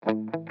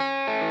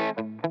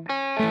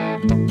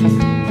It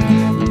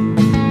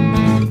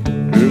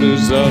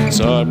is that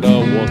time now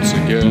once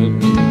again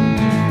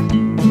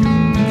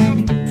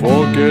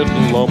for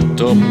getting lumped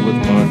up with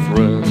my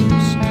friends.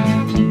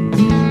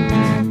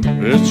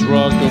 It's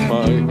Rocker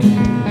Mike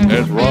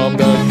and Rob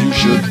that you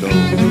should know,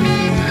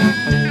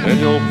 and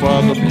you'll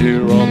find them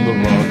here on The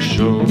Rock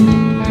Show.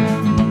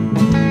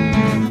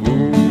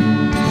 Ooh,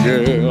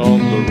 yeah, on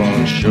The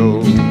Rock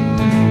Show.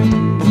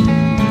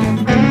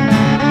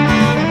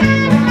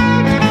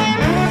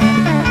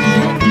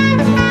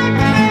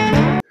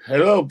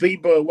 Hello,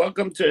 people.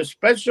 Welcome to a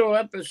special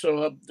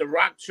episode of The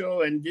Rock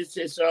Show, and this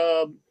is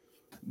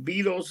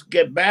Beatles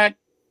Get Back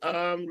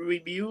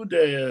review,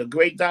 the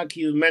great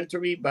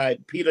documentary by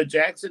Peter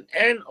Jackson,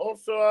 and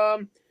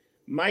also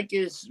Mike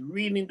is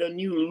reading the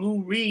new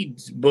Lou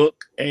Reed's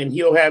book, and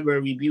he'll have a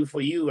review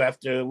for you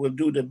after we'll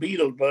do the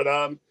Beatles. But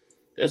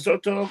let's also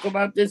talk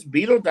about this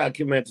Beatles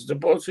documentary.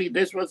 Supposedly,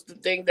 this was the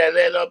thing that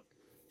led up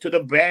to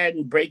the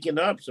band breaking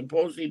up.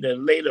 Supposedly, the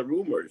later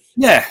rumors.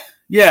 Yeah.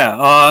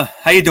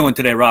 How you doing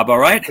today, Rob? All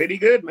right? Pretty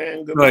good,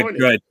 man. Good morning.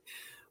 Good.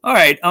 All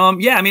right.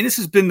 This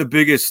has been the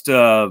biggest,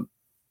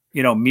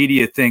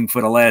 media thing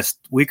for the last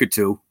week or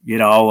two.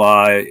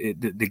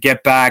 The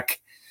Get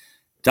Back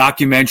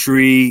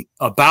documentary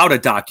about a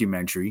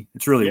documentary.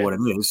 It's really what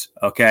it is.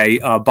 Okay.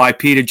 By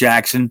Peter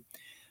Jackson,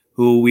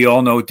 who we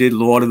all know did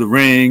Lord of the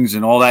Rings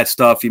and all that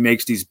stuff. He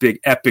makes these big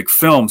epic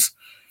films.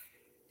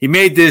 He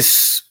made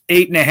this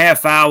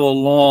 8.5 hour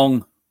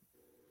long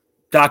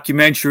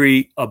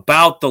documentary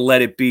about the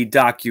Let It Be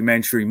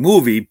documentary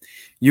movie,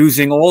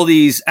 using all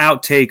these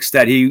outtakes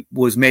that he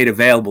was made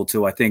available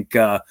to. I think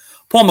Paul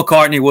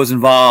McCartney was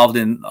involved,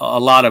 and a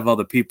lot of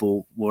other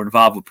people were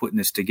involved with putting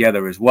this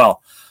together as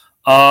well.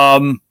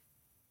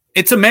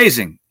 It's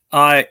amazing.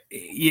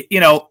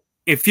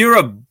 If you're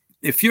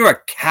a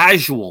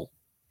casual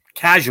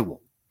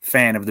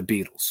fan of the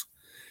Beatles,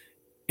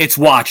 it's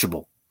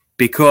watchable,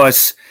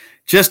 because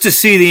just to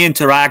see the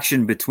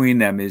interaction between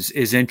them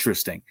is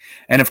interesting.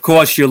 And of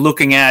course, you're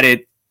looking at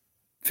it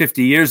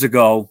 50 years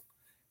ago.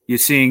 You're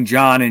seeing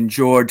John and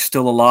George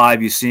still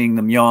alive. You're seeing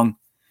them young.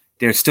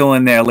 They're still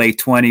in their late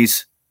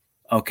 20s.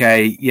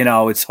 Okay.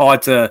 It's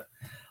hard to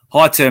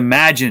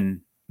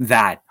imagine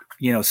that,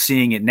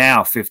 seeing it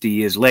now 50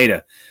 years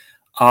later.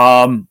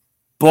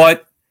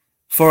 But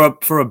for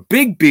a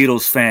big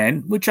Beatles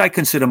fan, which I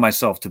consider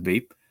myself to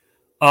be,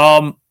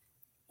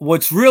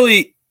 what's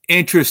really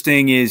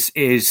interesting is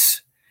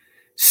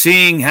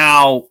seeing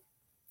how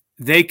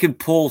they can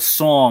pull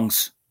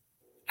songs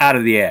out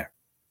of the air.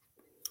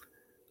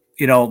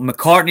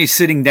 McCartney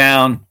sitting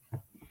down,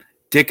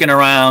 dicking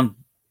around,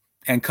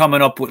 and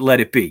coming up with "Let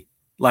It Be."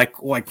 Like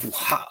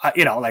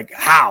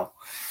how?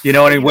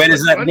 Where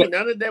does that? Funny,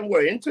 none of them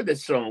were into the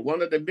song.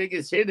 One of the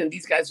biggest hit, and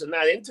these guys are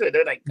not into it.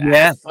 They're like,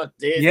 fuck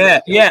this.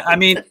 Yeah. I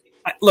mean,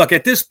 look,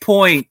 at this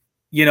point,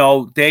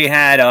 they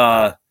had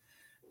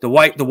the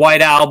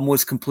White Album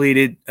was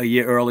completed a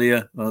year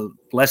earlier,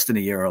 less than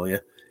a year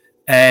earlier,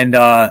 and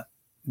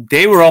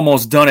they were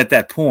almost done at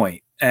that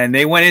point. And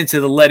they went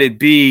into the Let It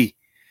Be.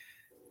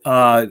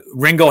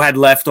 Ringo had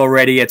left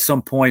already at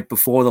some point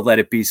before the Let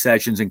It Be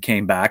sessions and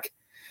came back.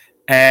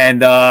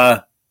 And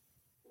I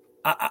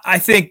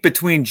think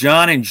between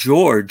John and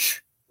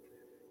George,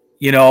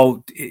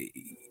 Paul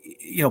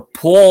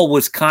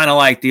was kind of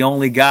like the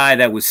only guy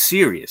that was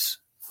serious.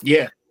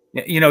 Yeah.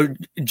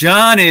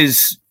 John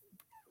is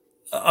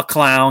a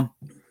clown.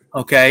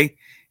 Okay.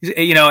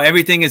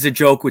 Everything is a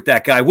joke with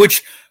that guy,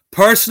 which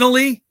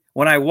personally,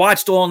 when I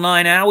watched all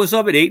 9 hours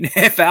of it,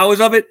 8.5 hours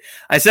of it,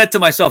 I said to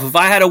myself, if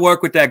I had to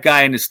work with that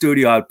guy in the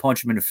studio, I'd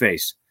punch him in the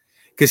face,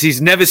 because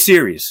he's never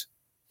serious.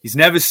 He's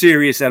never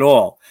serious at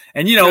all.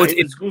 And,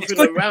 it's good to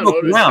joke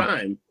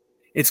around.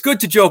 It's good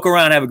to joke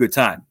around, have a good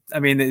time.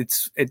 I mean,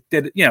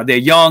 they're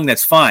young.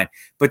 That's fine.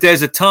 But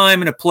there's a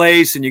time and a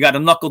place, and you got to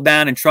knuckle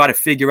down and try to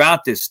figure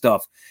out this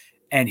stuff.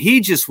 And he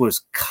just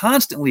was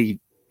constantly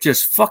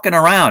just fucking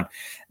around.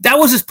 That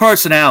was his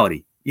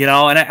personality, and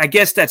I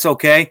guess that's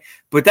okay.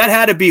 But that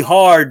had to be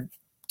hard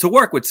to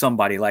work with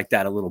somebody like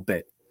that a little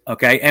bit.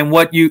 Okay. And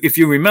if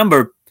you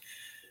remember,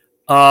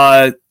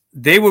 when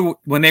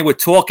they were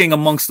talking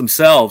amongst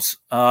themselves,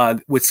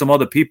 with some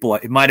other people,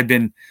 it might've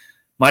been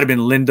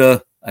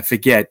Linda. I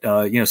forget,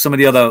 some of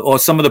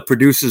the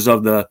producers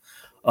of the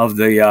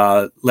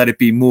Let It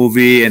Be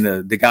movie,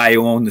 and the guy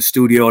who owned the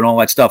studio and all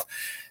that stuff.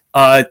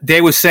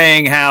 They were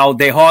saying how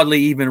they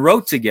hardly even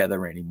wrote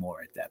together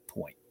anymore at that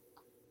point.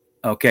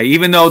 Okay.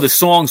 Even though the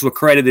songs were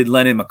credited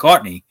Lennon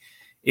McCartney,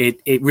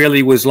 it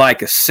really was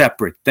like a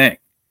separate thing,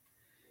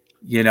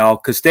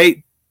 because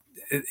they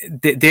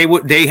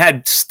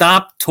had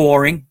stopped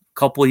touring a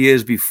couple of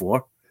years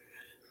before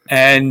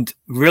and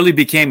really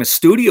became a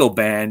studio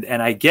band.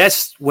 And I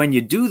guess when you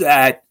do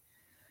that,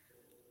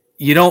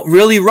 you don't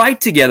really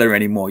write together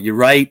anymore. You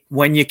write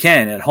when you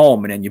can at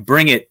home, and then you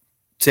bring it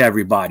to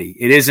everybody.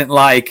 It isn't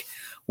like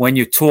when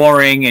you're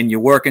touring and you're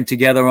working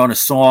together on a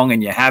song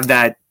and you have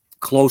that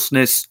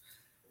closeness.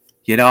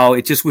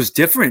 It just was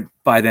different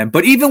by then.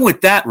 But even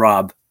with that,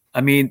 Rob,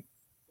 I mean,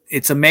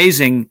 it's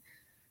amazing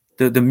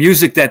the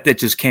music that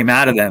just came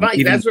out of them.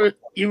 Right, that's what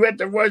you read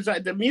the words.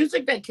 Like the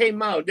music that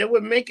came out, they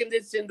were making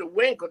this in the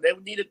wind because they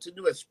needed to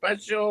do a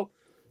special,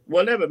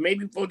 whatever.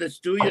 Maybe for the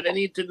studio, they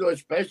need to do a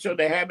special.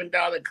 They haven't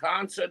done a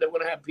concert. They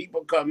want to have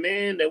people come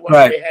in.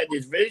 They had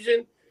this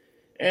vision,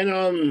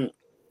 and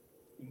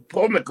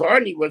Paul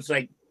McCartney was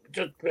like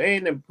just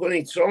playing and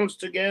putting songs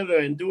together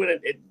and doing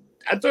it.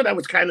 I thought that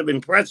was kind of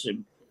impressive.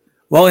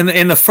 Well,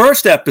 in the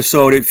first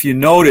episode, if you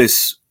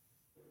notice,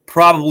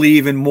 probably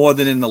even more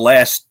than in the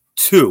last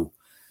two,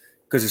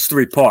 because it's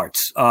 3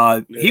 parts.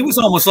 He was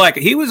almost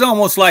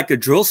like a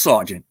drill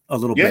sergeant a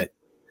little bit.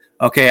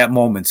 Okay, at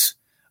moments.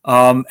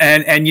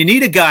 And you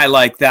need a guy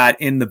like that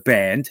in the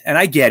band, and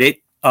I get it.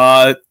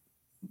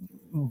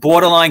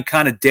 Borderline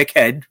kind of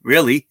dickhead,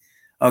 really.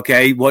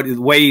 Okay,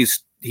 the way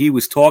he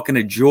was talking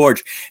to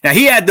George. Now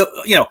he had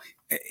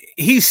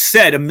he's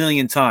said a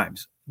million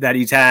times that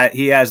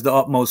he has the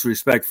utmost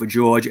respect for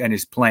George and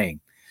his playing.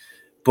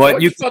 But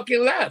George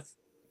fucking left.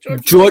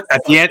 George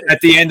at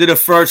the end of the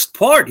first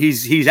part,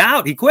 he's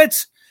out. He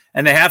quits,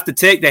 and they have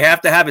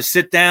to have a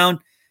sit down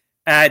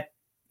at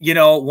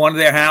one of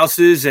their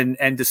houses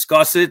and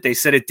discuss it. They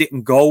said it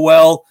didn't go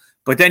well,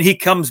 but then he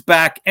comes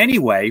back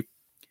anyway.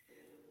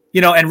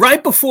 And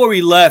right before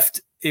he left,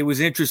 it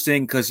was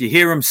interesting because you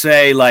hear him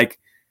say like,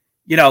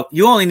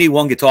 you only need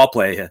one guitar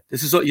player here.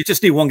 You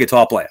just need one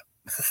guitar player.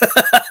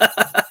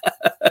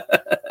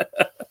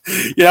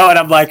 And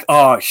I'm like,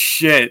 oh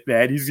shit,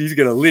 man, he's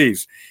gonna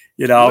leave.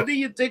 What do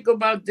you think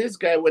about this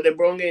guy when they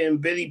brought in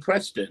Billy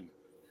Preston?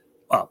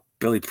 Well,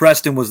 Billy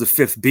Preston was the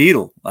 5th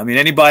Beatle. I mean,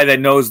 anybody that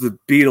knows the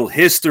Beatle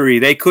history,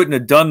 they couldn't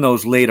have done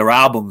those later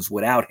albums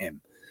without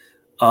him.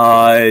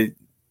 Guy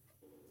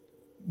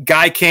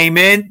came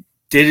in,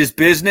 did his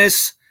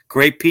business,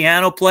 great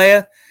piano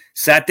player,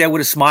 sat there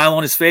with a smile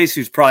on his face.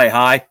 He was probably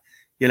high,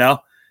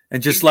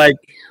 and just like,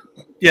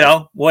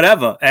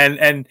 whatever.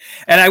 And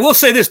I will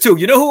say this too.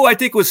 You know who I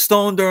think was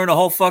stoned during the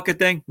whole fucking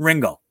thing?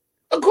 Ringo.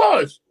 Of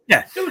course.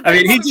 Yeah. Dude, I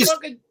mean, he just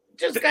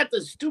got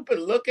the stupid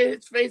look in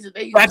his face, and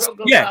he's high.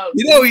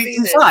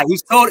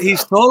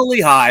 He's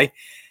totally high,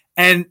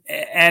 and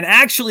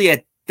actually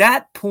at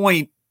that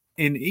point,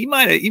 he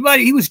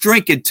was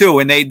drinking too,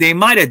 and they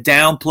might have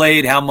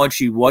downplayed how much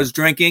he was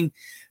drinking,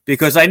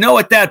 because I know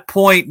at that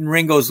point in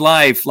Ringo's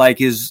life, like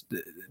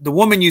the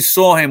woman you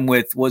saw him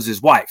with was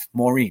his wife,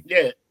 Maureen.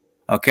 Yeah.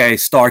 Okay,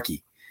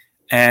 Starkey,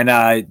 and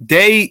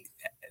they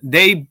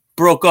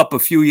broke up a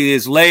few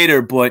years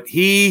later, but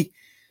he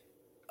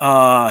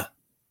was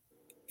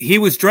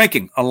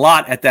drinking a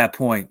lot at that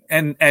point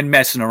and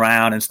messing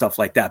around and stuff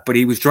like that. But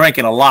he was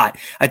drinking a lot.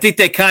 I think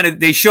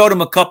they showed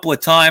him a couple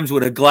of times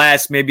with a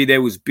glass. Maybe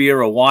there was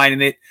beer or wine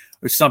in it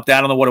or something. I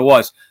don't know what it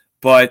was,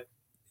 but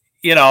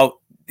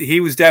he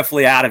was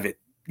definitely out of it.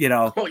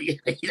 Oh,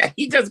 yeah.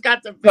 He just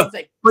got the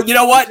face. But you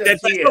know what?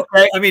 That's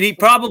okay. I mean,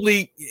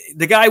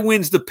 the guy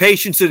wins the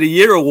Patience of the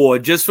Year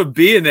award just for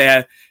being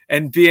there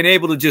and being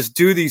able to just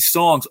do these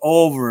songs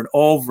over and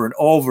over and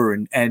over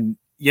and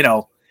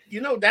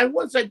that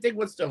was, I think,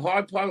 what's the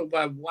hard part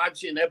about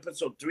watching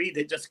episode 3.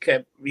 They just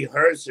kept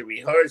rehearsing.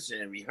 It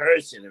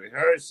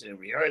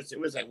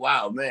was like,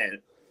 wow, man.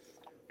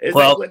 It's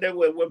like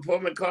when Paul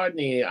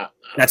McCartney.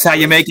 That's how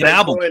you make an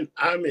album.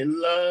 I'm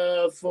in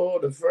love for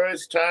the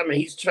first time, and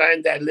he's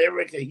trying that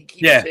lyric, and he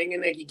keeps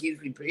singing it. He keeps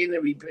repeating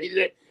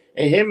it,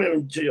 and him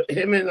and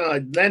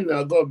Lennon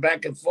are going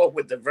back and forth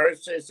with the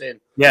verses, and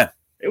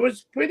it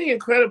was pretty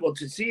incredible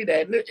to see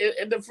that.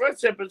 In the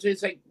first episode,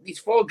 it's like these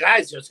 4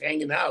 guys just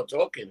hanging out,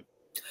 talking.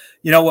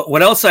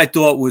 What else I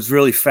thought was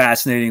really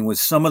fascinating was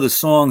some of the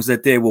songs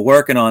that they were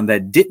working on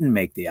that didn't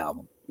make the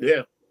album.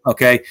 Yeah.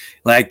 Okay.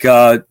 Like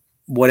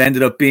what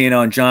ended up being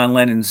on John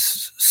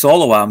Lennon's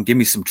solo album, Give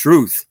Me Some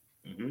Truth.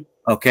 Mm-hmm.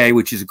 Okay.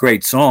 Which is a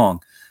great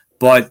song,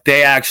 but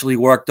they actually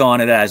worked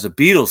on it as a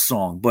Beatles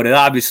song, but it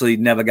obviously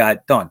never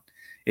got done.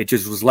 It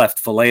just was left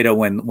for later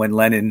when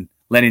Lennon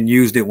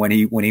used it when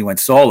he went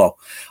solo.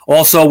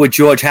 Also with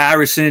George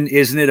Harrison,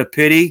 Isn't It a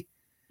Pity?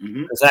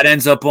 Mm-hmm. Because that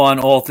ends up on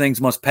All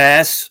Things Must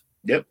Pass.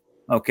 Yep.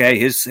 Okay,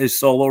 his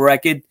solo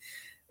record.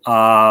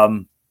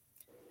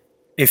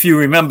 If you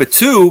remember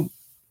too,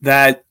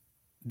 that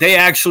they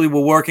actually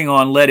were working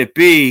on Let It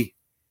Be,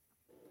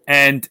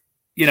 and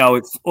it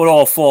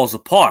all falls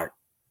apart.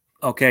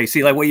 Okay,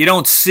 see, like what you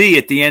don't see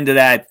at the end of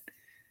that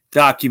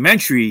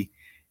documentary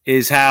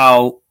is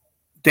how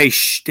they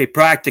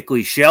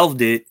practically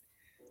shelved it.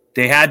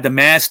 They had the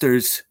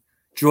masters.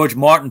 George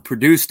Martin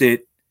produced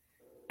it,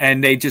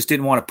 and they just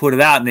didn't want to put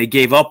it out, and they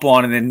gave up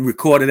on it and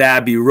recorded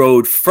Abbey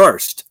Road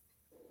first.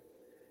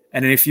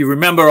 And if you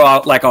remember,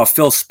 our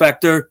Phil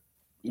Spector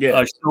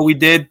show we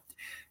did,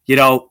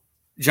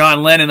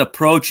 John Lennon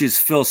approaches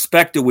Phil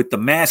Spector with the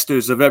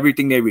masters of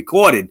everything they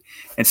recorded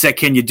and said,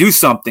 "Can you do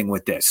something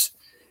with this?"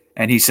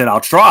 And he said, "I'll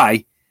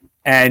try."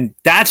 And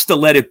that's the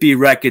Let It Be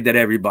record that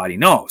everybody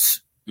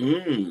knows.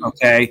 Mm.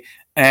 Okay,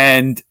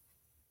 and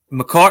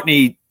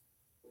McCartney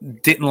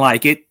didn't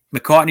like it.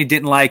 McCartney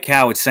didn't like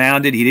how it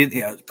sounded. He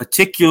didn't,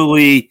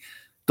 particularly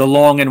the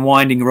long and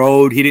winding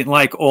road. He didn't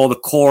like all the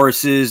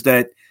choruses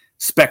that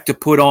Spector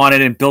put on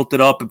it and built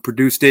it up and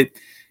produced it.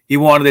 He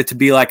wanted it to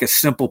be like a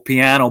simple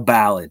piano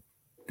ballad.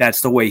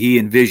 That's the way he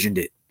envisioned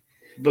it.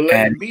 But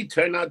Let It Be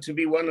turned out to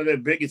be one of their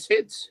biggest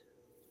hits.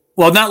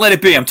 Well, not Let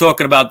It Be. I'm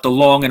talking about The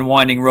Long and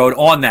Winding Road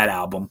on that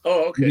album.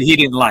 Oh, okay. He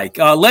didn't like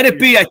Let It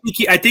Be.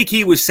 I think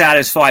he was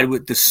satisfied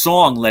with the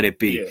song Let It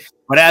Be. Yeah.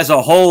 But as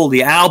a whole,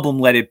 the album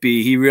Let It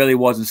Be, he really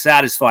wasn't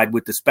satisfied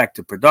with the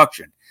Spector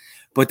production.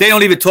 But they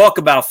don't even talk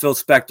about Phil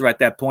Spector at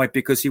that point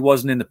because he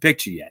wasn't in the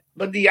picture yet.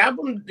 But the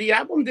album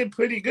did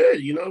pretty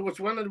good. You know, it was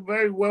one of the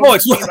very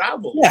well-received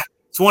albums. Yeah,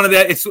 it's one of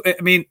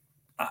that.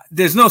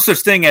 There's no such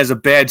thing as a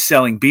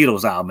bad-selling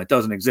Beatles album. It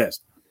doesn't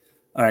exist.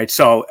 All right,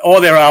 so all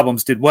their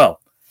albums did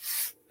well.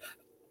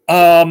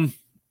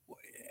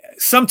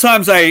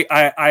 Sometimes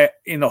I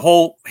in the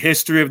whole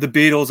history of the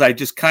Beatles, I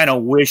just kind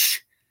of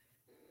wish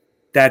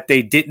that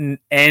they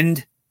didn't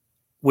end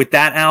with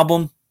that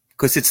album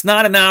because it's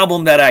not an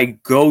album that I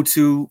go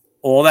to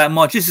all that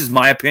much. This is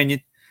my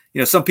opinion. You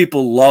know, some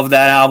people love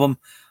that album.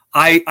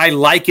 I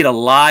like it a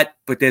lot,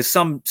 but there's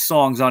some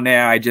songs on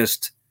there I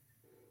just,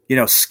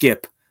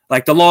 skip.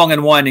 Like The Long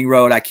and Winding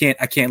Road, I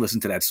can't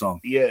listen to that song.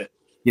 Yeah.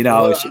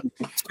 It's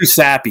too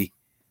sappy.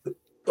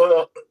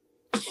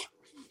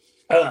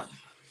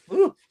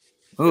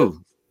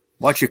 Ooh,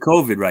 watch your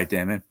COVID right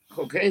there, man.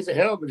 Cocaine's a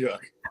hell of a drug.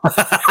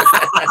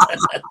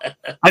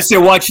 I said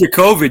watch your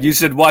COVID. You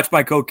said watch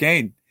my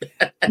cocaine.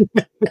 You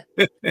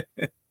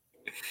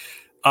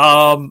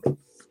know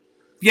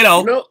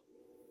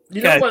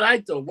what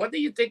I thought? What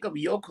do you think of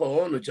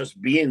Yoko Ono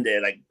just being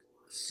there, like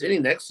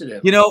sitting next to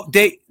them?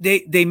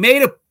 They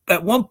made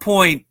at one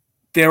point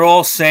they're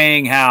all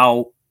saying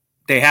how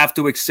they have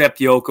to accept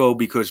Yoko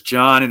because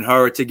John and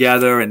her are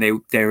together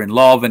and they're in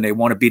love and they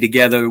want to be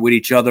together with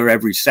each other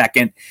every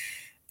second.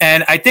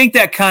 And I think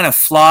that kind of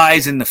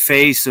flies in the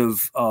face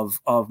of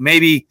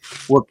maybe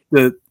what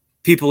the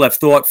people have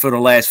thought for the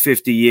last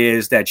 50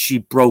 years that she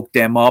broke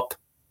them up.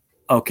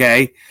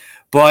 Okay.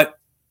 But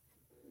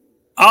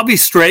I'll be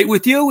straight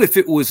with you. If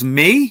it was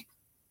me,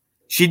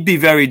 she'd be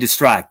very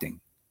distracting.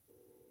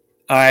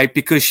 All right.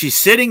 Because she's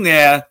sitting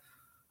there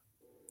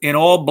in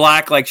all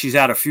black, like she's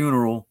at a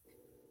funeral.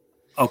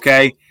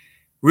 Okay.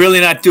 Really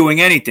not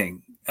doing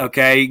anything.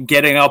 Okay.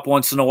 Getting up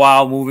once in a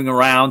while, moving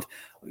around,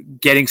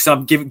 giving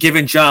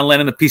John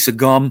Lennon a piece of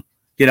gum,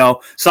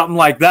 something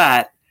like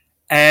that.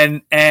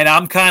 And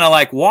I'm kind of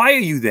like, why are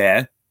you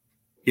there?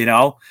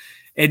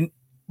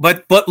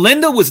 But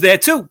Linda was there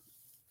too.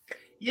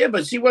 Yeah,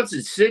 but she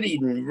wasn't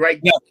sitting right.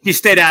 Yeah, she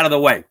stayed out of the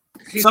way.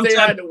 Stayed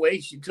out of the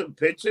way. She took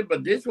pictures,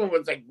 but this one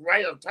was like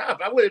right on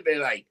top. I would have been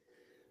like,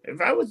 if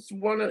I was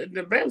one of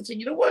the band, say,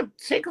 you know what?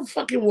 Take a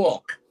fucking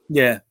walk.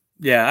 Yeah.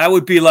 Yeah. I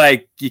would be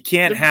like, you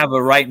can't have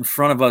her right in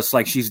front of us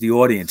like she's the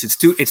audience. It's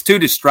too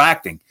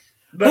distracting.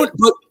 But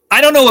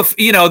I don't know if,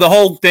 the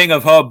whole thing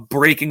of her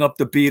breaking up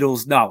the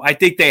Beatles. No, I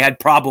think they had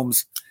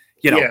problems,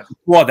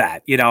 before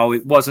that.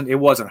 It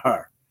wasn't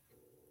her.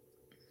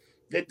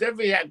 They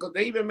definitely had, because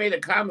they even made a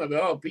comment,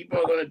 people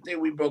are going to think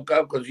we broke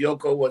up because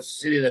Yoko was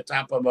sitting at the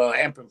top of an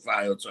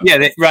amplifier or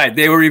something. Yeah, right.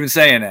 They were even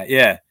saying that,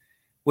 yeah,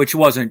 which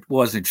wasn't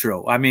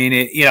true. I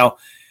mean,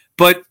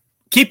 but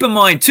keep in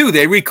mind, too,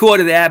 they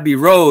recorded Abbey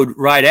Road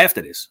right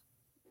after this,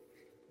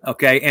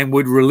 okay, and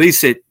would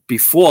release it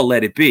before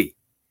Let It Be.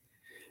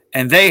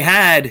 And they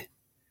had,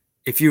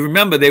 if you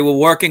remember, they were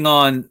working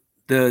on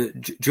the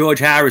George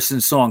Harrison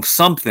song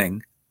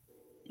Something.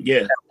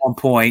 Yeah. At one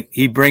point,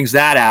 he brings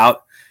that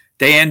out.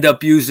 They end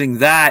up using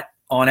that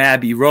on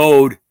Abbey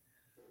Road.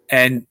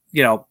 And,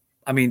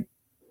 I mean,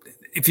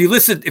 if you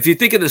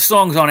think of the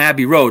songs on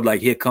Abbey Road,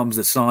 like Here Comes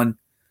the Sun,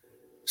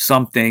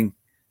 Something,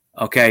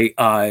 okay,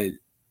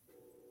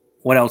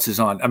 what else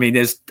is on? I mean,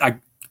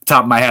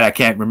 top of my head, I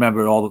can't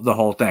remember the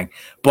whole thing.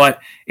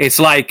 But it's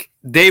like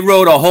they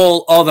wrote a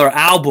whole other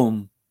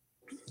album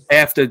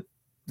after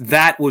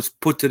that was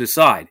put to the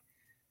side.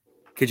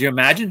 Could you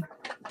imagine?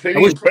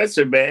 Pretty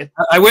impressive, man.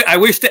 I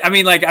wish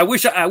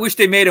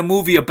they made a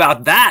movie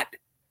about that.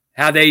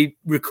 How they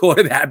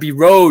recorded Abbey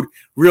Road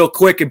real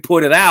quick and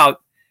put it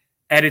out.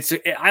 And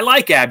I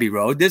like Abbey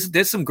Road.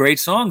 There's some great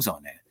songs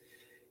on there,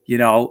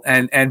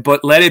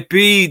 but Let It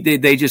Be,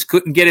 they just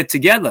couldn't get it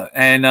together.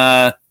 And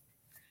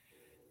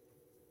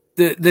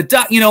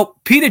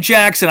Peter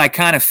Jackson, I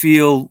kind of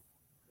feel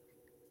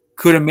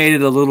could have made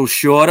it a little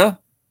shorter.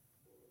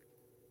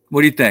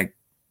 What do you think?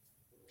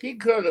 He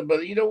could have,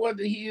 but you know what?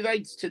 He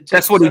likes to take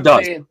That's what he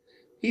does.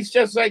 He's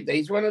just like that.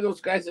 He's one of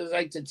those guys that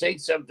like to take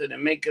something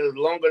and make it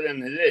longer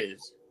than it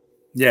is.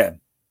 Yeah.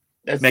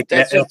 That's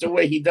just the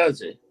way he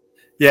does it.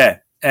 Yeah.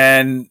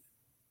 And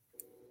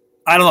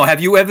I don't know.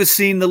 Have you ever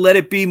seen the Let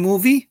It Be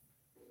movie?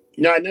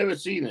 No, I've never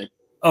seen it.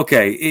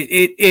 Okay.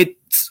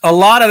 It's a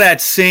lot of that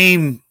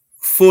same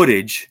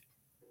footage,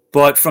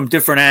 but from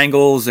different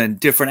angles and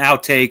different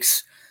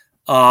outtakes.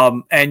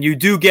 And you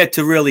do get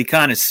to really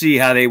kind of see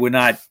how they were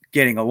not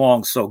getting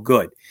along so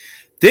good.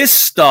 This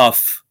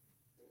stuff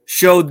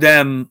showed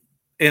them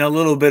in a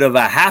little bit of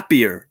a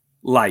happier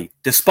light,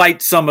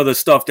 despite some of the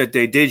stuff that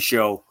they did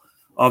show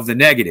of the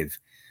negative.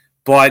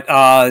 But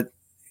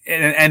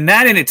and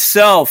that in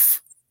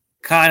itself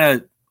kind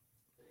of,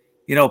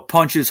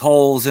 punches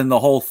holes in the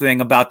whole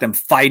thing about them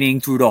fighting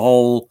through the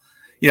hole.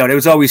 There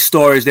was always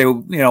stories they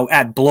were,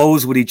 at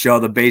blows with each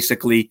other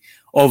basically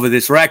over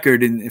this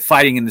record and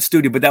fighting in the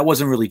studio, but that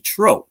wasn't really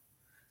true.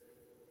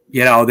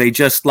 They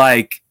just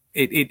like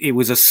it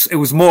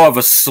was more of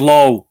a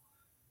slow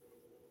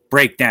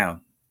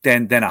breakdown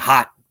than a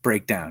hot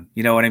breakdown.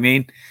 You know what I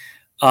mean?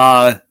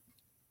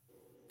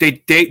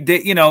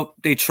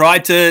 They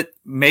tried to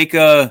make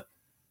a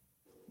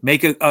they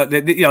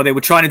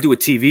were trying to do a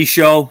TV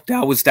show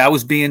that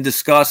was being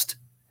discussed.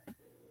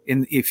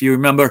 If you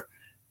remember,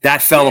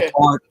 that fell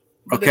apart.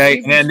 Okay,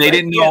 and then they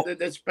didn't know the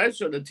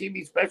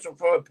TV special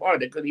fell apart.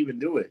 They couldn't even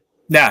do it.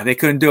 Yeah, they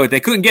couldn't do it. They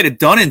couldn't get it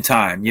done in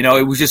time.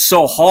 It was just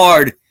so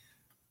hard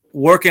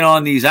working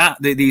on these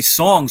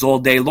songs all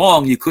day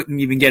long. You couldn't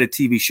even get a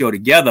TV show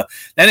together.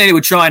 Then they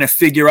were trying to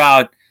figure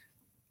out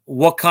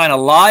what kind of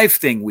live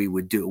thing we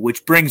would do,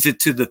 which brings it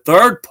to the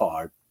third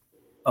part,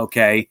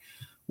 okay,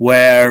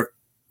 where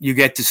you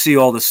get to see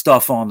all the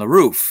stuff on the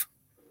roof.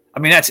 I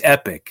mean, that's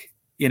epic.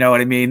 You know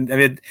what I mean?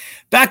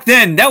 Back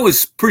then, that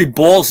was pretty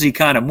ballsy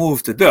kind of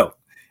move to do.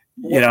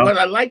 What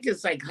I like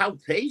is like how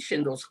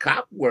patient those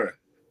cops were.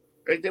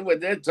 Right, they were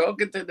there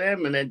talking to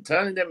them and then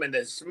telling them and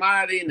they're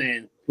smiling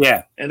and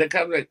they're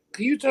kind of like,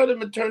 can you tell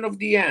them to turn off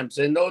the amps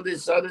and all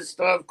this other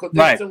stuff? Because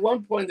there's at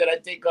one point that I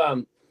think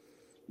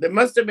there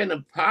must have been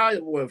a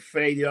power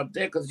failure up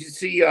there because you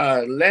see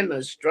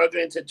Leonard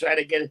struggling to try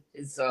to get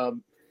his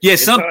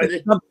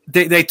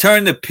they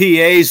turned the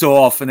PAs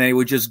off and they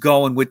were just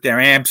going with their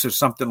amps or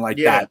something like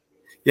that.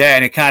 Yeah,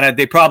 and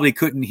they probably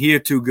couldn't hear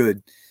too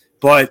good,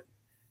 but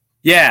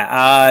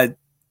and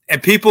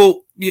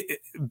people.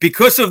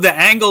 Because of the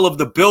angle of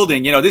the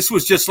building, this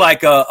was just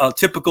like a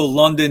typical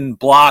London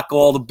block,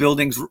 all the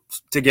buildings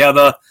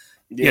together,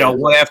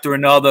 one after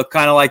another,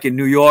 kind of like in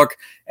New York.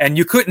 And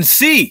you couldn't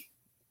see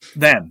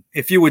them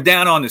if you were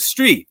down on the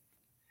street.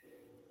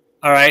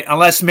 All right.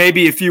 Unless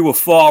maybe if you were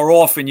far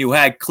off and you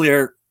had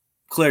clear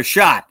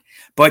shot.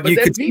 But you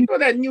could people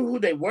that knew who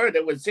they were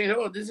that would say,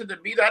 oh, this is the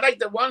Beatles. I like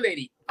the one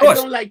lady. I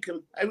don't like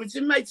him. I was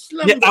in my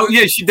slumber.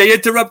 They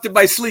interrupted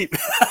my sleep.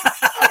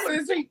 I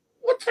was like,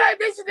 what time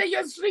is it that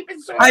you're sleeping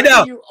so I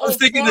know. I was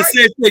thinking the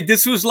same thing.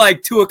 This was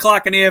like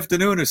 2:00 in the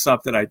afternoon or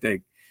something, I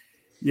think.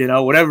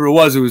 Whatever it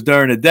was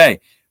during the day.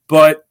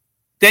 But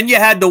then you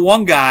had the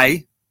one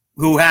guy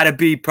who had to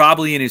be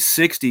probably in his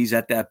 60s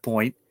at that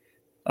point.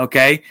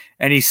 Okay.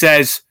 And he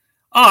says,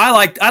 oh, I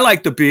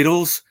like the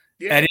Beatles.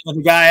 Yeah. And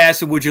the guy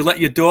asked him, would you let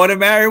your daughter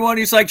marry one?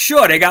 He's like,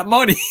 sure, they got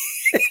money.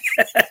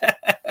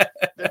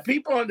 The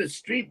people on the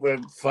street were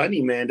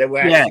funny, man. They were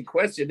asking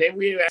questions. They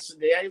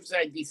asked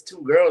like these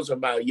two girls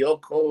about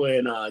Yoko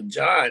and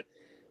John.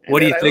 And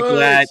what do you think of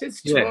that?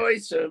 It's his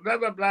choice, blah,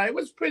 blah, blah. It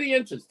was pretty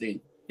interesting.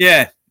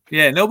 Yeah.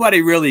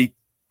 Nobody really,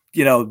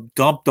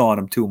 dumped on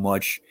him too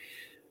much.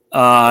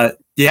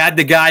 You had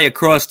the guy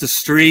across the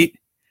street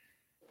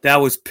that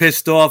was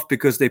pissed off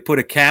because they put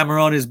a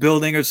camera on his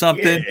building or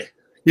something. Yeah.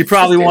 He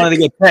probably wanted to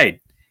get paid.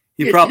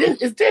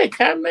 Is there a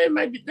camera?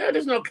 No,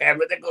 there's no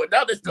camera. They go,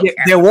 no, there's no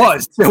camera.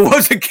 There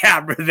was a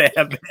camera there,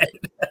 man.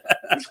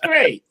 It's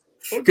great.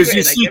 Because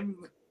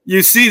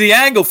you see the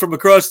angle from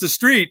across the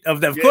street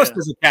of them. Of course,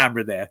 there's a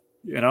camera there.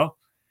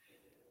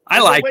 I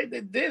like the way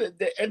they did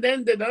it. And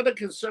then the other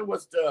concern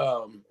was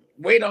the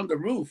weight on the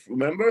roof.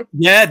 Remember?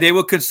 Yeah, they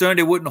were concerned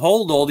it wouldn't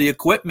hold all the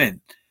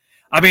equipment.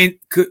 I mean,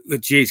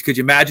 could you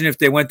imagine if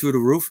they went through the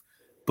roof?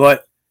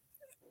 But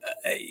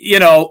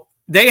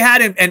they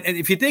hadn't, and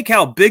if you think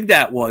how big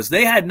that was,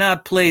 they had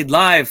not played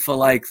live for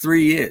like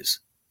 3 years,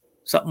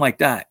 something like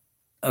that.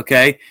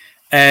 Okay.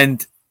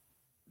 And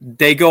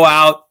they go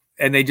out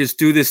and they just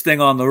do this thing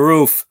on the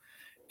roof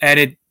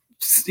and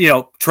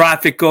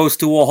traffic goes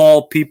to a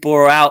halt. People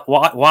are out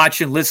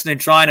watching, listening,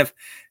 trying to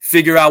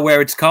figure out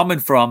where it's coming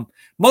from.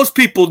 Most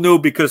people knew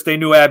because they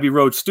knew Abbey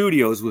Road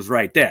Studios was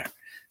right there.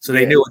 So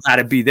they knew it had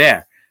to be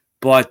there.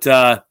 But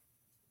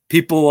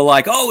people were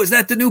like, oh, is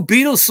that the new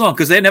Beatles song?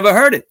 Because they never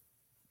heard it.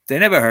 They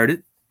never heard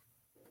it.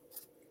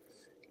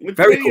 It's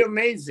pretty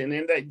amazing,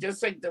 and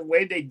just like the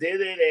way they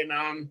did it,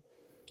 and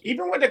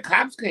even when the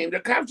cops came, the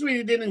cops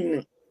really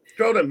didn't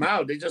throw them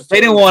out. They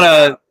didn't want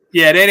to.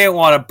 Yeah, they didn't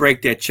want to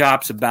break their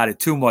chops about it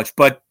too much.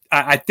 But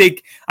I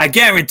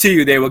guarantee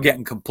you, they were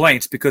getting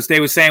complaints because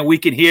they were saying we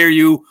can hear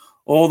you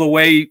all the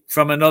way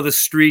from another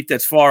street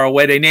that's far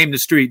away. They named the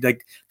street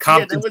like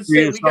Compton they would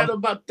Street. Say, we got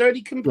about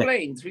 30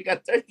 complaints. Yeah. We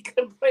got 30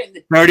 complaints.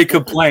 30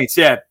 complaints.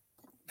 Yeah.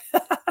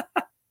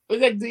 I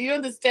was like, do you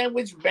understand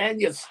which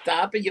band you're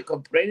stopping? You're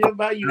complaining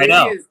about? You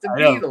idiots, the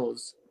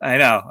Beatles. I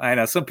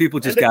know. Some people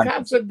just got. The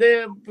cops are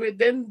there, but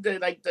then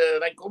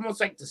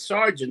almost like the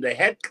sergeant, the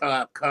head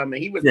cop, come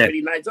and he was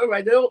pretty nice. All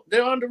right,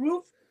 they're on the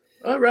roof.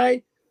 All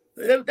right,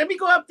 let me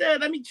go up there.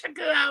 Let me check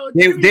it out.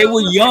 They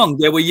were young.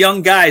 They were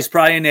young guys,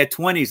 probably in their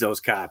 20s. Those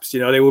cops,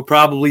 they were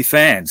probably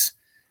fans.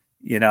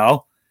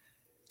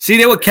 See,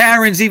 they were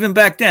Karens even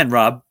back then,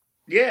 Rob.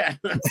 Yeah.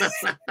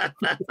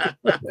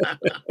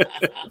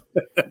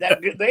 That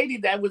lady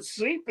that was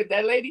sleeping,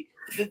 that lady,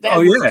 that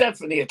was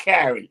definitely a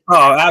Karen.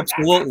 Oh,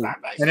 absolutely.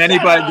 And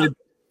anybody that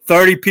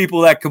 30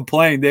 people that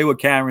complained, they were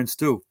Karens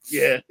too.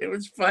 Yeah, it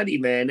was funny,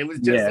 man. It was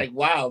just like,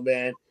 wow,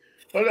 man.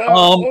 But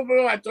Um,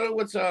 overall, I thought it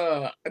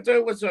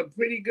was a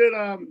pretty good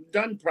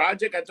done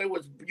project. I thought it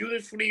was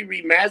beautifully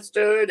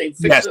remastered. They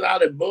fixed it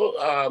out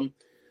of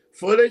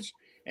footage.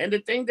 And the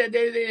thing that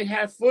they didn't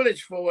have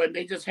footage for, and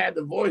they just had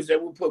the voice, they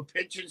would put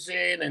pictures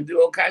in and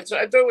do all kinds. So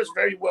I thought it was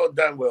very well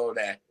done with all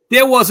that.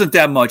 There wasn't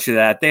that much of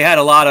that. They had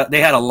a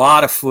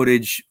lot of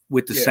footage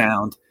with the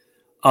sound.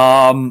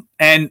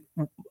 And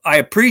I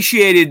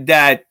appreciated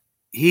that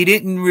he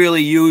didn't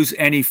really use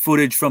any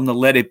footage from the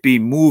Let It Be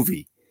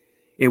movie.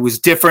 It was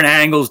different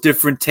angles,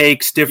 different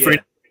takes,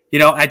 different. You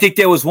know, I think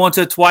there was once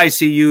or twice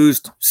he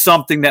used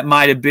something that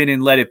might have been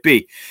in Let It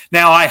Be.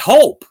 Now,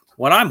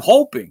 what I'm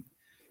hoping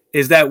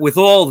is that with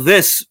all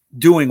this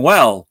doing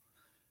well,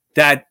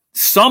 that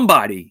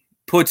somebody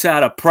puts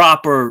out a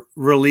proper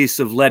release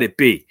of Let It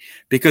Be,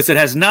 because it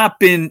has not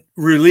been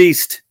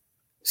released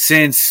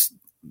since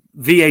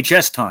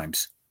VHS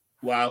times.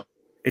 Wow.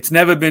 It's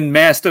never been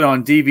mastered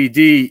on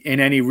DVD in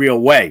any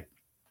real way.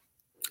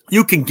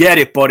 You can get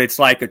it, but it's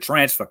like a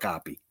transfer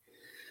copy.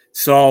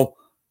 So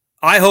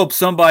I hope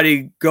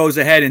somebody goes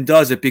ahead and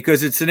does it,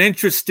 because it's an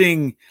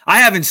interesting. I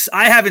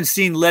haven't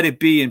seen Let It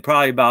Be in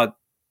probably about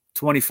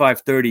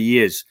 25, 30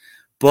 years,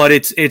 but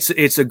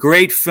it's a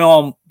great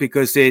film,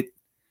 because it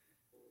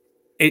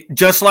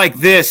just like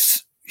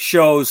this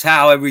shows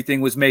how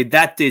everything was made.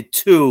 That did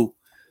too,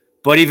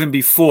 but even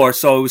before.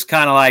 So it was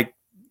kind of like,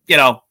 you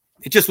know,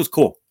 it just was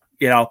cool.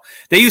 You know,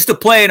 they used to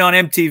play it on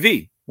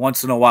MTV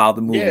once in a while,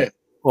 the movie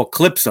or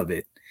clips of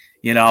it,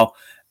 you know,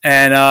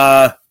 and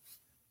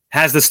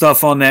has the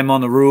stuff on them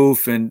on the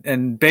roof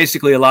and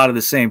basically a lot of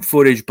the same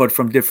footage, but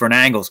from different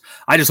angles.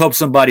 I just hope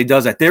somebody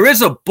does that. There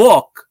is a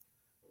book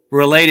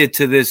related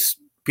to this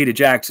Peter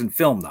Jackson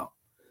film, though.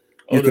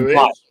 Oh, there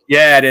is?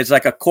 Yeah, there's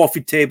like a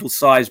coffee table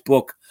size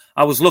book.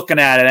 I was looking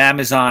at it.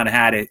 Amazon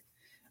had it,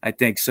 I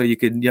think. So you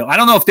could, you know, I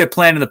don't know if they're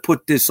planning to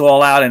put this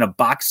all out in a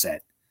box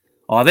set.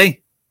 Are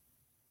they?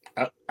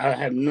 I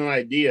have no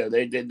idea.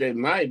 They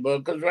might, but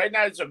because right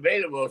now it's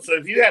available. So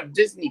if you have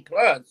Disney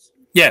Plus,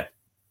 yeah,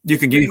 you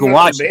can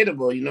watch it.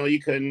 Available, you know, you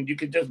can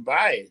just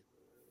buy it.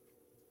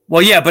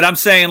 Well, yeah, but I'm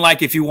saying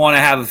like if you want to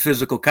have a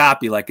physical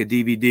copy, like a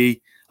DVD,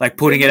 like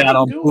putting it out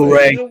on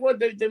Blu-ray. You know what?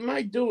 They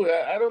might do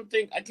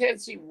it. I can't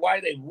see why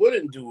they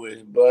wouldn't do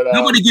it. But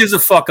nobody gives a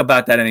fuck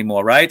about that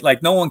anymore, right?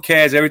 Like no one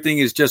cares. Everything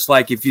is just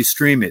like if you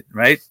stream it,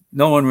 right?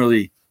 No one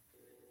really.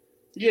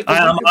 Yeah,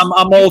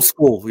 I'm old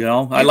school, you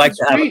know. I like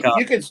to have a copy.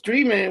 You can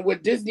stream it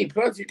with Disney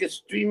Plus. You can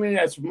stream it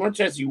as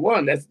much as you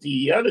want. That's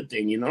the other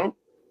thing, you know.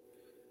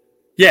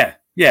 Yeah,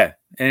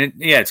 and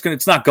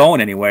it's not going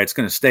anywhere. It's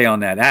going to stay on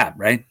that app,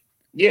 right?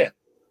 Yeah.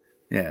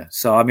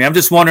 So I mean, I'm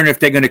just wondering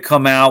if they're going to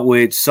come out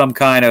with some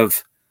kind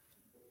of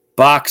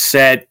box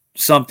set,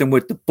 something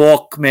with the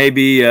book.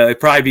 Maybe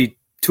it'd probably be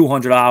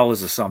 $200 or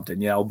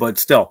something, you know. But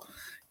still.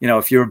 You know,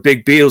 if you're a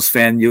big Beatles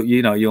fan,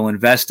 you'll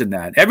invest in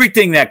that.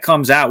 Everything that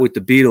comes out with the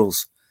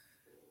Beatles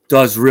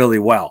does really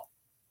well.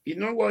 You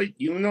know what?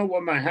 You know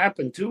what might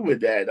happen too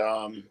with that.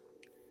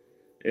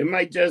 It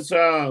might just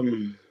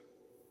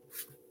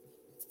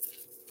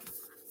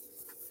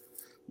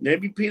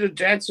maybe Peter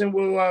Jackson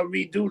will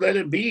redo Let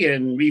It Be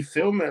and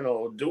refilm it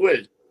or do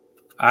it.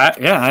 I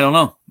don't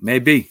know.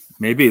 Maybe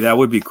that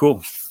would be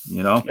cool.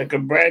 You know, like a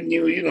brand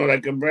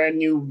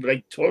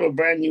new, total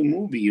brand new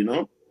movie. You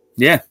know.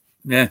 Yeah.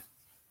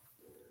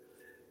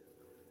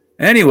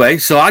 Anyway,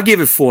 so I'll give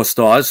it 4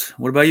 stars.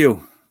 What about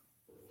you?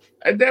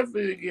 I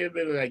definitely give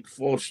it like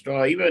 4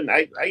 star. Even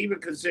I even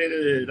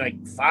consider it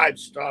like 5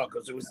 star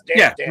because it was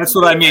damn that's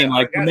what I mean.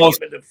 Like I most,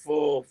 give it a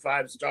full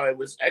 5 star. It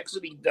was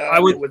actually done. I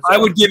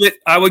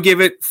would give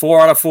it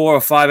 4 out of 4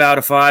 or 5 out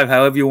of 5,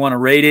 however you want to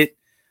rate it.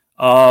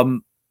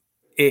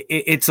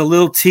 It's a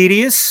little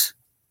tedious.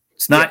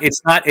 It's not.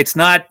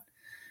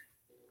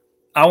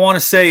 I want to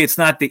say it's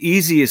not the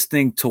easiest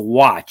thing to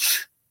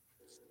watch,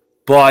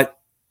 but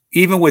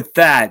even with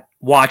that,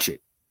 watch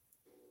it.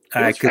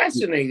 It's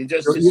fascinating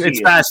just to see It's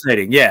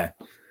fascinating, yeah.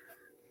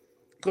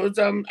 Because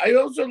I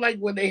also like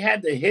when they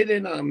had the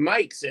hidden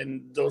mics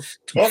and those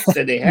talks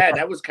that they had.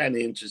 That was kind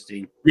of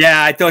interesting.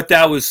 Yeah, I thought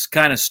that was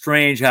kind of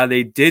strange how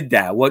they did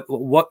that.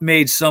 What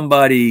made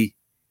somebody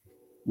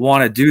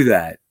want to do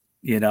that,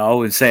 you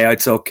know, and say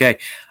it's okay?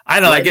 I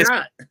don't know. I guess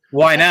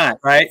why not,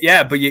 right?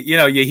 Yeah, but you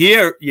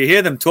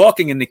hear them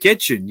talking in the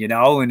kitchen, you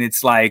know, and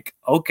it's like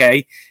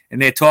okay,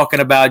 and they're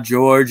talking about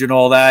George and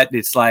all that.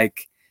 It's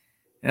like,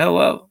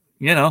 well,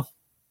 you know,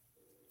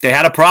 they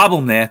had a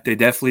problem there. They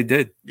definitely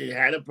did. They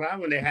had a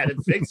problem. They had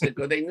to fix it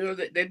because they knew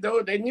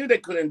they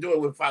couldn't do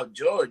it without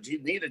George.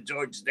 You needed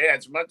George there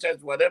as much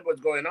as whatever was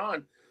going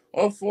on.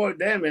 All 4 of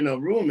them in a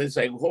room. It's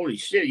like holy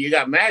shit, you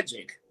got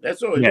magic.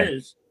 That's all it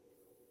is.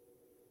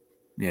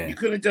 Yeah. You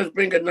couldn't just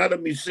bring another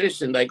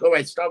musician like, all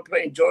right, start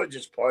playing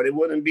George's part. It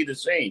wouldn't be the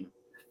same.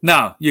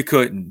 No, you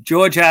couldn't.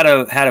 George had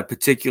a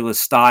particular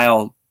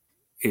style.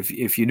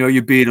 If you know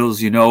your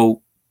Beatles, you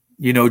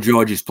know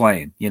George is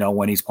playing. You know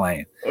when he's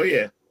playing. Oh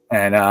yeah.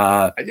 And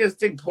I just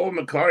think Paul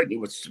McCartney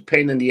was a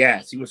pain in the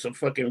ass. He was a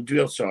fucking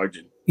drill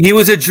sergeant. He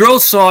was a drill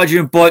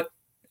sergeant, but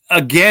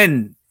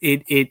again,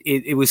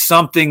 it was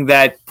something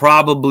that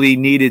probably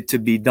needed to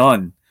be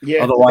done.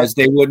 Yeah. Otherwise,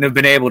 they wouldn't have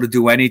been able to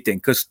do anything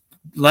because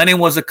Lennon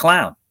was a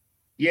clown.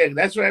 Yeah,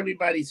 that's what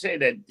everybody said,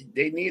 that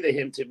they needed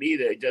him to be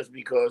there just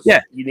because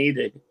you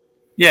needed him.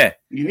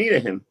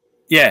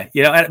 Yeah,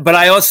 you know, but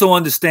I also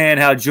understand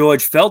how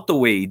George felt the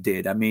way he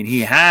did. I mean,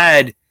 he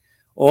had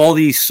all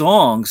these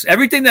songs,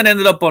 everything that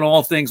ended up on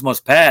All Things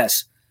Must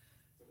Pass,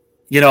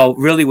 you know,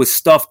 really was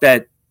stuff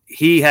that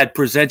he had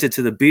presented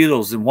to the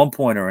Beatles in one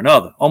point or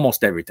another,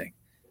 almost everything.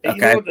 And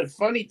you know the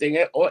funny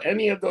thing, or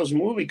any of those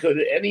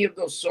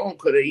songs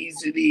could have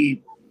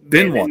easily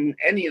been in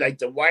any, like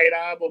the White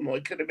Album, or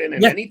it could have been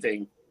in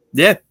anything.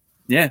 Yeah.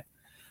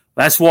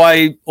 That's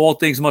why All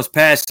Things Must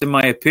Pass, in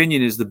my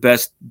opinion, is the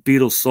best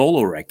Beatles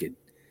solo record,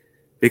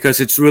 because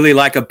it's really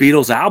like a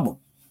Beatles album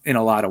in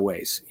a lot of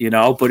ways, you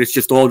know, but it's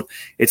just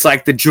it's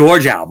like the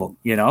George album,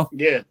 you know?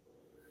 Yeah.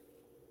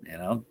 You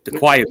know,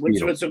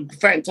 which was a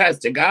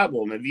fantastic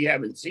album if you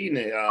haven't seen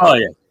it.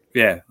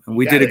 Yeah. And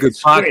we did a good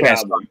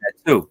podcast on that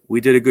too.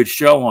 We did a good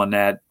show on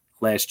that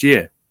last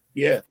year.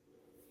 Yeah.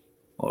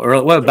 Or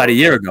about a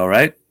year ago,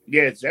 right?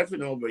 Yeah, it's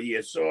definitely over a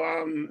year. So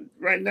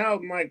right now,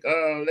 Mike,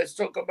 let's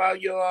talk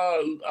about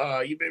your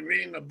you've been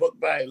reading a book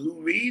by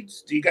Lou Reed.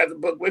 Do you got the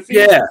book with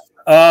you? Yeah.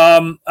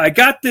 I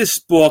got this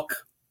book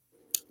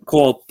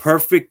called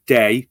Perfect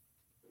Day.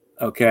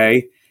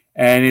 Okay.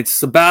 And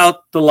it's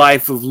about the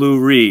life of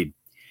Lou Reed.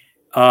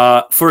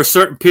 For a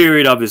certain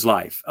period of his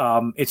life.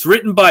 It's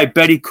written by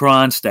Betty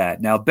Kronstadt.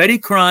 Now, Betty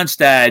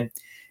Kronstadt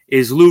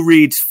is Lou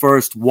Reed's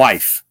first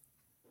wife.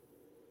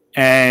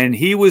 And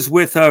he was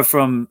with her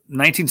from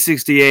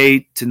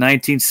 1968 to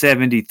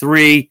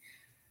 1973.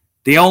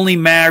 They only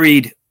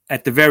married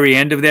at the very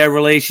end of their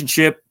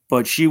relationship,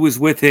 but she was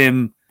with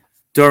him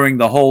during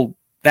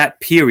that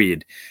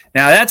period.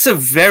 Now, that's a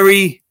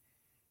very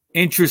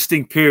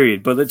interesting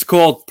period, but it's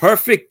called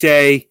Perfect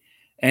Day,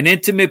 An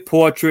Intimate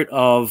Portrait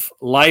of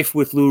Life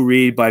with Lou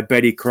Reed by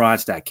Betty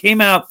Kronstadt. Came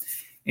out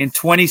in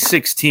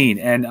 2016,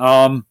 and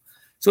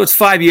so it's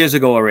 5 years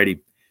ago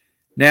already.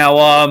 Now,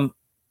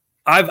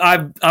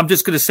 I'm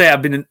just going to say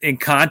I've been in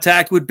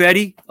contact with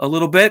Betty a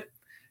little bit,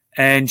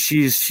 and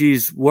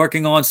she's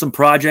working on some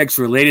projects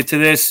related to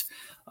this.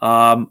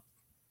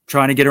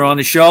 Trying to get her on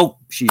the show.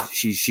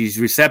 She's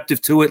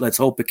receptive to it. Let's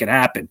hope it can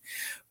happen.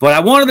 But I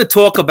wanted to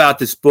talk about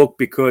this book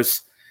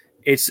because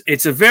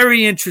it's a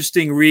very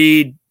interesting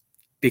read,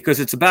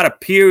 because it's about a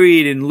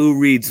period in Lou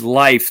Reed's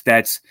life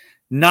that's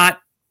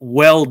not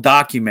well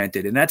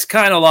documented. And that's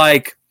kind of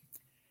like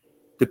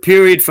the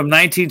period from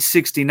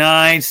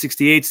 1969,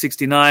 68,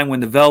 69, when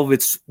the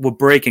Velvets were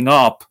breaking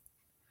up,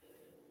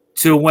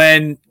 to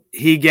when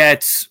he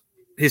gets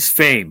his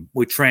fame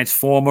with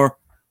Transformer,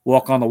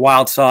 Walk on the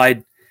Wild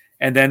Side,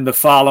 and then the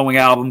following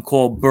album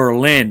called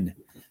Berlin,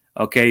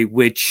 okay,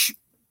 which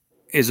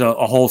is a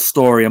whole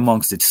story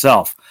amongst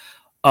itself.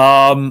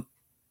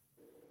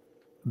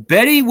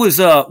 Betty was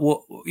a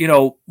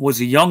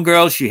young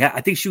girl.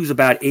 I think she was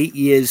about 8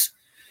 years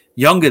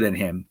younger than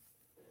him,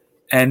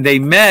 and they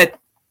met.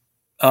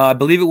 I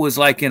believe it was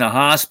like in a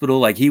hospital.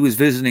 Like he was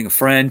visiting a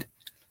friend,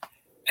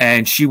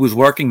 and she was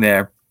working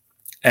there,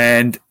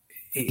 and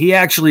he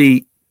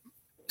actually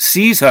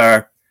sees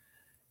her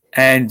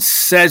and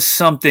says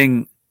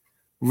something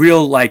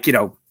real, like, you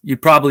know,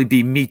 you'd probably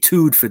be Me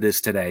Too'd for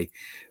this today,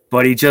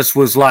 but he just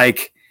was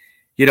like,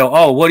 you know,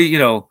 oh, what do you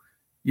know?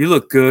 You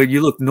look good.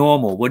 You look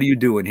normal. What are you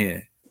doing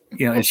here?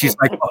 You know, and she's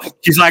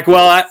like,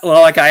 well,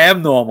 like I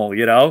am normal,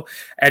 you know?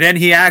 And then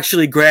he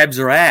actually grabs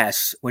her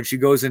ass when she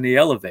goes in the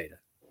elevator.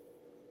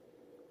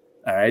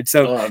 All right.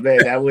 So, oh man,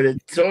 that would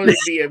totally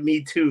be a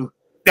Me Too.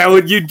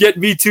 You'd get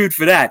Me Too'd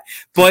for that.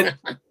 But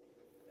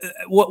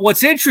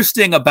what's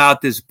interesting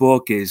about this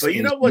book is, but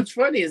you know what's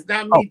funny? It's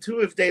not Me Too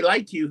if they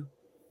like you.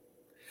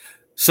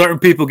 Certain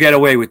people get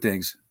away with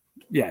things.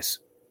 Yes.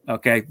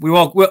 Okay.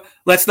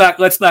 Let's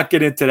not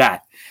get into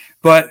that.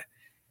 But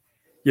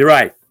you're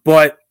right.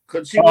 But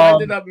because she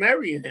ended up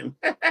marrying him.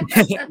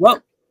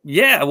 Well,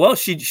 yeah. Well,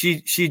 she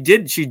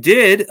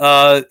did.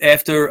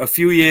 After a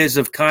few years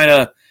of kind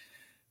of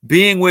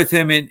being with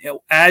him, and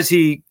as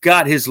he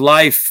got his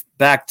life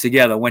back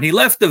together, when he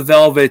left the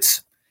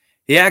Velvets,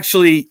 he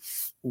actually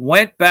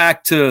went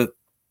back to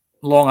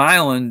Long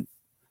Island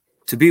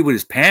to be with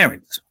his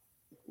parents.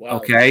 Wow.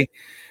 Okay.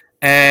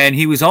 And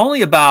he was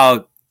only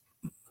about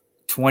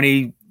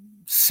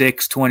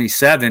 26,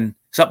 27,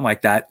 something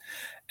like that.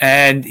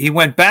 And he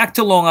went back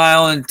to Long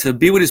Island to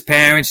be with his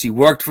parents. He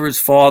worked for his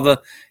father.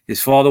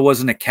 His father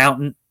was an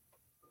accountant.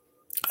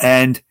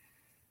 And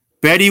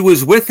Betty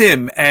was with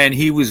him, and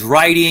he was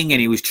writing, and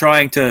he was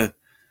trying to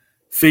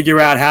figure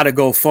out how to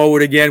go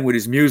forward again with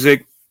his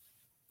music.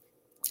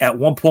 At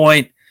one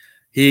point,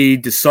 he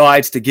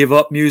decides to give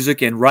up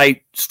music and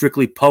write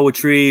strictly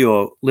poetry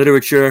or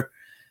literature.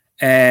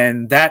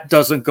 And that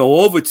doesn't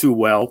go over too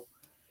well.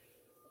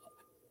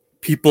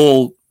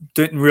 People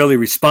didn't really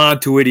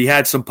respond to it. He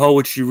had some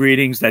poetry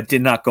readings that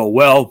did not go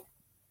well.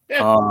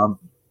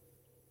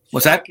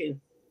 What's that?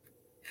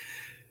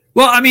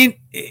 Well, I mean,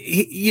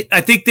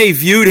 I think they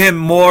viewed him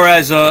more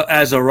as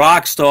a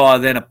rock star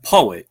than a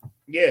poet.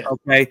 Yeah.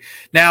 Okay.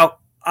 Now,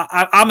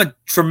 I'm a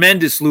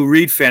tremendous Lou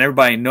Reed fan.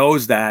 Everybody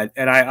knows that,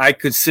 and I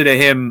consider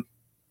him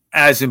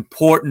as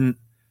important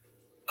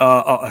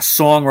a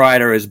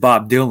songwriter as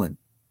Bob Dylan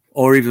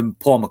or even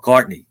Paul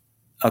McCartney.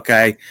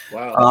 Okay.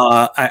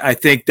 Wow. I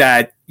think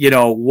that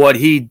what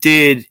he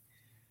did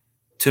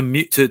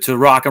to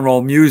rock and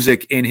roll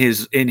music in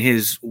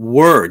his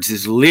words,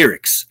 his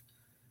lyrics.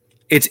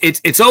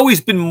 It's always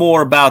been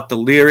more about the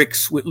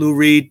lyrics with Lou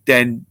Reed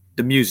than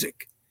the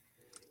music,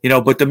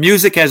 but the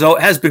music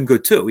has been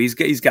good too.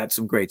 He's got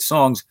some great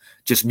songs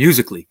just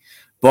musically,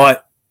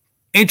 but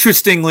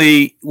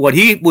interestingly, what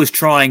he was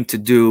trying to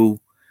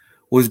do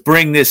was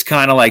bring this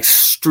kind of like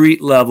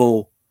street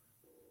level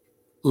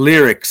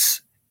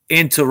lyrics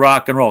into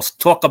rock and roll.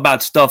 Talk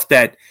about stuff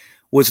that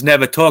was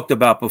never talked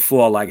about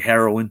before, like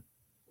heroin.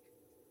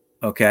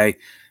 Okay.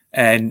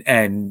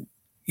 And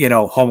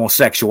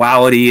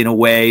homosexuality in a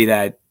way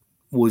that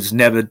was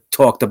never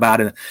talked about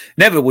in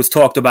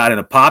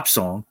a pop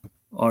song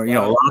or, a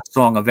rock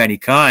song of any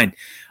kind.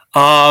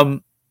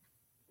 And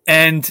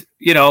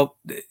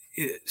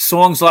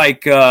songs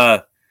like,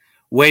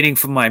 Waiting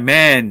for My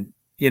Man,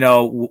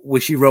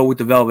 which he wrote with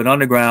the Velvet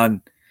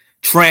Underground,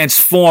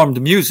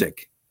 transformed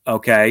music.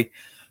 Okay.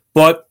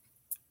 But,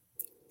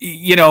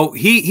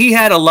 he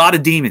had a lot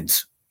of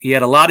demons. He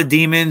had a lot of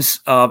demons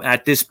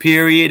at this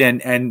period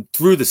and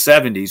through the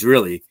 70s,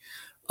 really,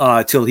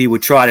 till he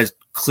would try to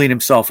clean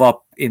himself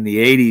up in the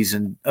 80s.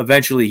 And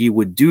eventually he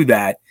would do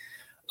that.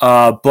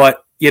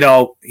 But,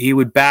 he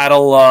would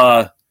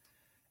battle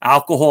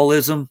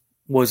alcoholism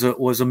was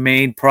a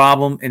main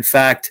problem. In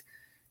fact,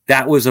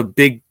 that was a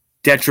big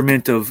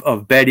detriment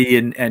of Betty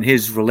and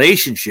his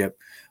relationship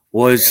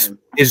was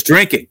his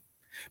drinking.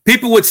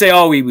 People would say,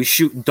 oh, he was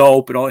shooting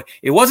dope and all.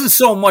 It wasn't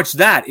so much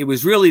that. It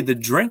was really the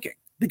drinking.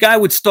 The guy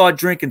would start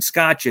drinking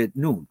scotch at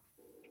noon.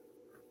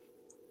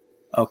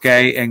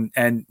 Okay.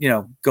 And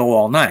go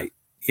all night,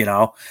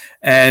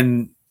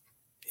 and,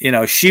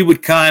 she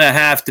would kind of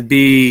have to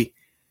be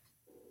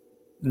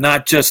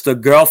not just a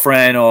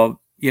girlfriend or,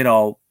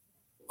 a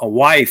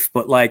wife,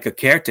 but like a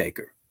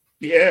caretaker.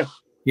 Yeah.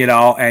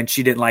 And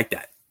she didn't like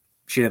that.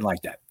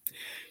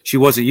 She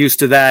wasn't used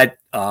to that.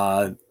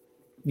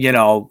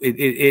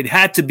 It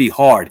had to be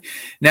hard.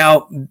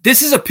 Now,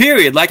 this is a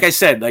period, like I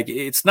said, like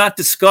it's not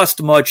discussed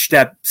much,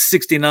 that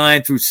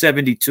 69 through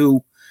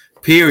 72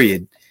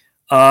 period.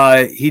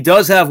 He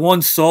does have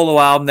one solo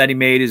album that he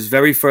made, his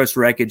very first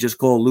record, just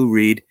called Lou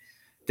Reed,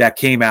 that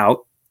came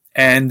out.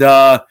 And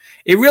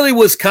it really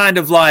was kind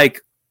of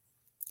like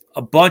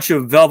a bunch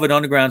of Velvet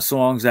Underground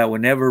songs that were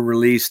never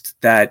released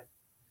that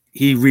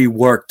he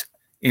reworked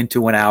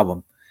into an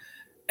album.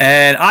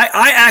 And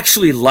I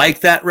actually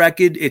like that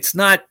record. It's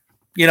not,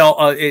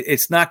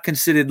 it's not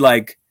considered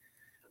like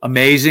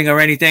amazing or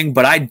anything,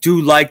 but I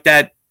do like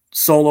that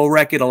solo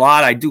record a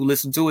lot. I do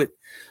listen to it.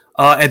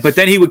 But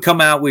then he would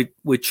come out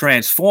with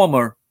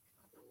Transformer,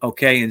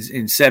 okay,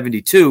 in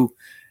 72.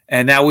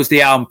 And that was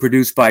the album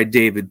produced by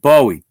David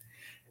Bowie.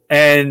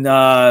 And,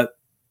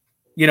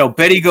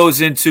 Betty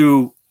goes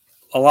into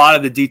a lot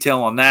of the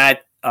detail on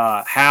that,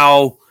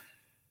 how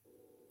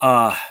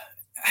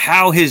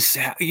his,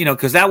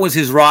 because that was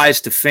his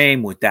rise to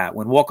fame with that.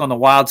 When Walk on the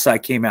Wild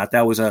Side came out,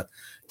 that was a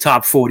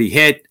top 40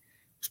 hit. It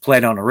was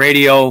played on the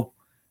radio,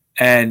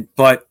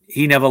 but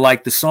he never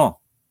liked the song.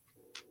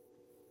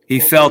 He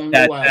felt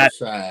that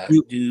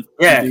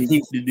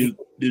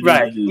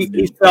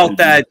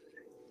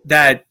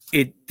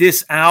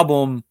this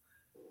album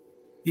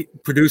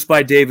produced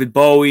by David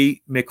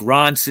Bowie, Mick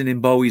Ronson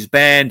in Bowie's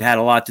band, had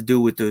a lot to do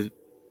with the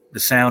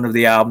sound of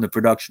the album, the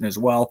production as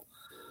well,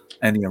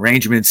 and the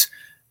arrangements.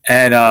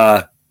 And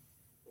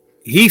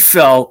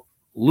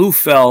Lou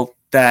felt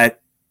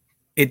that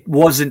it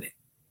wasn't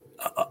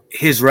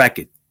his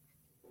record.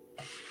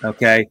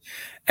 Okay.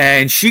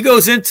 And she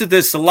goes into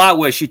this a lot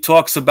where she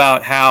talks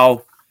about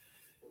how,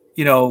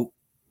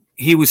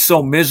 he was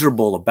so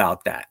miserable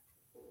about that.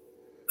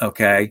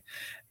 Okay.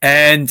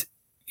 And,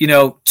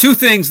 two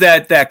things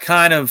that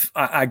kind of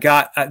I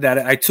got that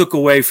I took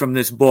away from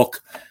this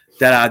book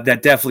that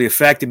definitely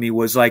affected me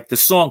was like the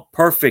song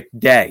Perfect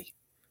Day.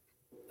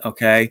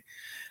 Okay.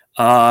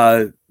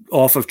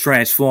 Off of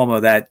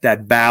Transformer,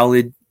 that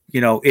ballad,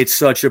 it's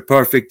such a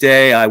perfect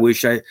day.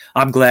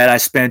 I'm glad I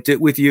spent it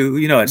with you.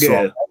 It's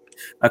song.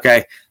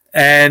 Okay.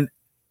 And,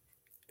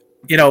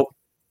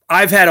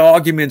 I've had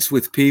arguments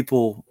with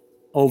people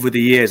over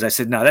the years. I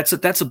said, no,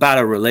 that's about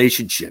a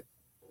relationship.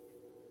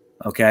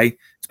 Okay.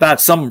 It's about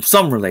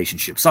some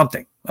relationship,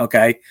 something.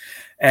 Okay.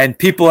 And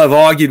people have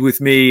argued with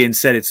me and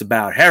said it's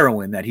about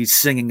heroin, that he's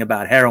singing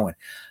about heroin.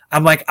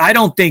 I'm like, I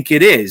don't think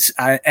it is.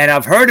 And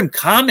I've heard him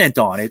comment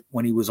on it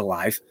when he was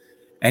alive.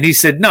 And he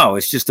said, no,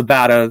 it's just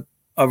about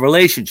a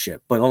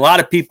relationship. But a lot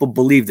of people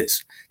believe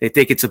this. They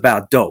think it's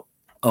about dope.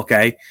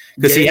 Okay.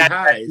 Because he had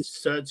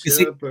such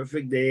a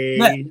perfect day.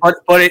 Yeah,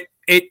 but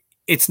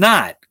it's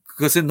not,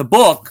 because in the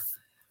book,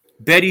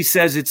 Betty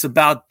says it's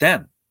about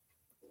them.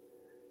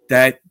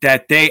 That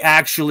they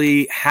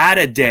actually had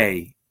a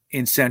day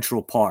in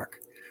Central Park,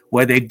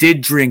 where they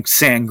did drink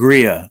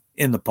sangria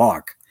in the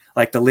park,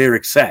 like the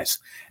lyrics says.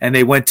 And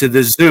they went to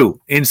the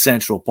zoo in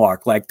Central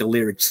Park, like the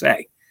lyrics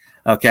say.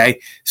 Okay.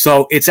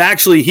 So it's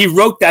actually, he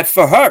wrote that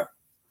for her.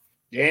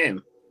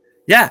 Damn.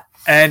 Yeah.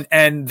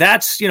 And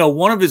that's,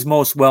 one of his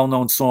most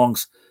well-known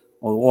songs,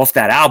 or off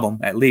that album,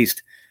 at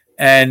least.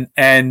 And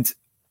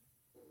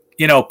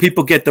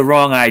people get the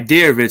wrong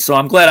idea of it. So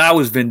I'm glad I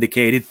was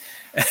vindicated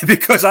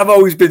because I've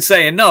always been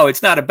saying, no,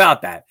 it's not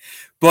about that.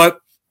 But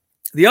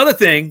the other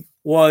thing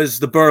was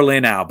the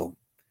Berlin album.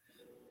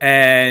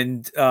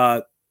 And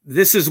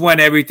this is when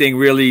everything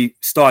really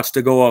starts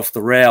to go off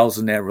the rails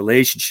in their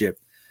relationship.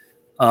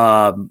 He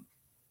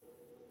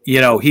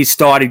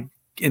started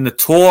in the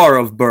tour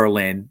of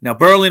Berlin. Now,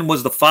 Berlin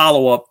was the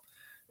follow-up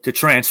to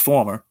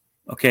Transformer.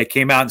 Okay, it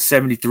came out in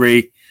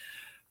 1973,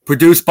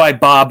 produced by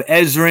Bob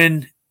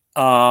Ezrin.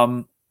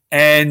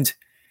 And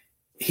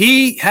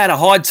he had a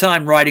hard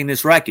time writing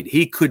this record.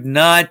 He could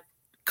not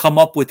come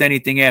up with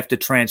anything after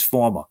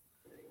Transformer.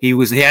 He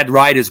had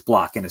writer's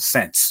block in a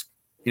sense.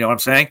 You know what I'm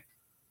saying?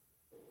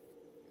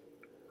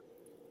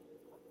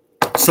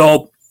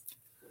 So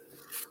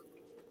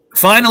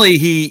finally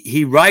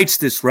he writes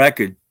this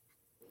record,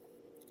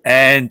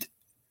 and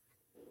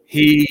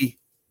he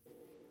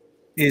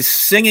is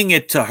singing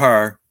it to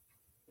her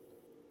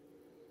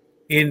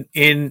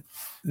in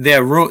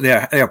their room,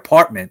 their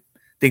apartment. I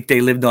think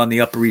they lived on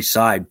the Upper East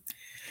Side.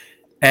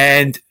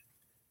 And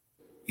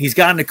he's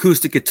got an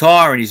acoustic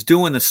guitar and he's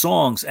doing the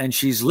songs, and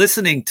she's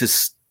listening to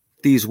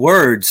these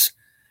words.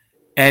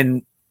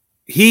 And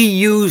he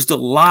used a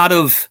lot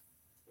of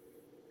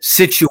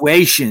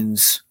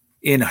situations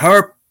in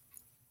her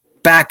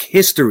back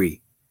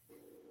history,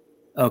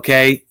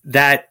 okay,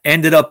 that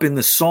ended up in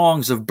the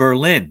songs of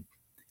Berlin.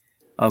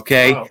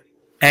 Okay. Wow.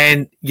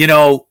 And,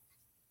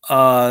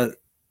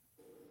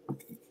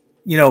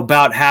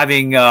 about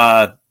having,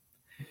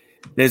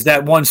 there's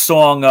that one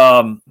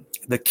song,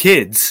 The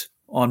Kids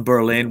on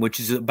Berlin, which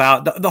is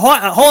about the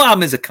whole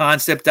album is a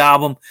concept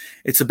album.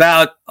 It's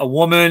about a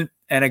woman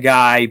and a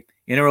guy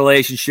in a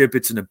relationship.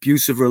 It's an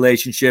abusive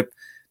relationship.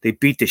 They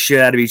beat the shit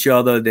out of each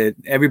other.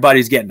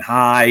 Everybody's getting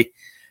high,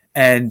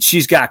 and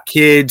she's got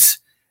kids,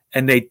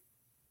 and the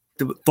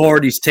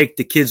authorities take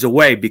the kids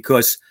away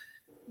because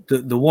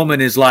the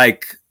woman is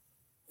like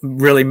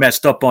really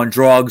messed up on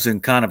drugs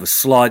and kind of a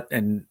slut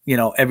and,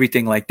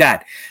 everything like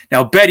that.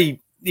 Now,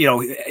 Betty,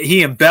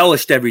 he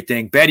embellished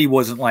everything. Betty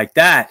wasn't like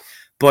that,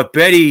 but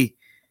Betty,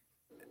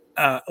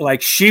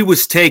 she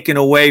was taken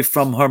away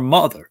from her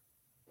mother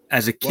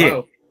as a kid.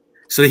 Wow.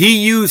 So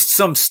he used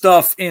some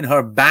stuff in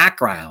her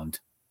background,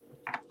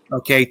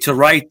 okay, to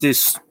write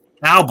this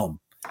album.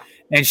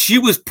 And she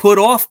was put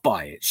off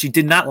by it. She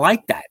did not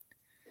like that.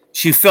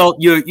 She felt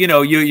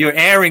you're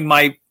airing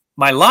my life.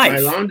 My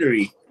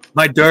laundry.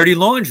 My dirty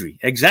laundry.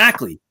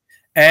 Exactly.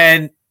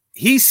 And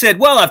he said,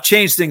 well, I've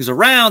changed things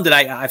around, and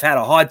I've had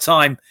a hard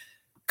time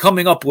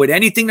coming up with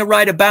anything to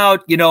write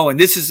about, and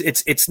this is,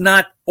 it's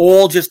not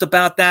all just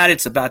about that.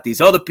 It's about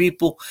these other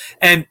people.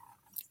 And,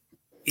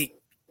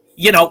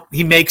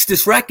 he makes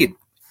this record,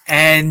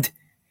 and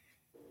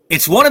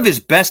it's one of his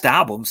best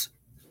albums.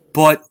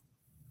 But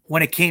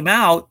when it came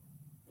out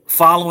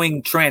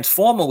following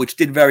Transformer, which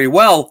did very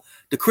well,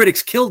 the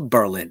critics killed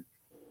Berlin.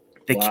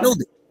 They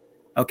killed it.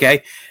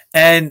 Okay.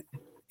 And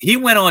he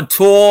went on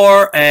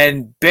tour,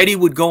 and Betty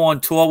would go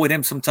on tour with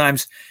him.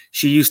 Sometimes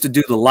she used to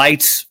do the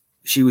lights.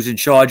 She was in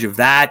charge of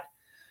that.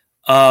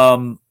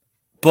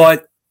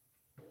 But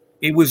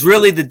it was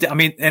really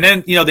and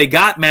then, they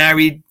got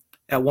married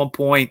at one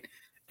point,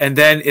 and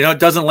then, it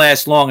doesn't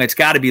last long. It's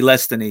got to be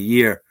less than a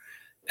year.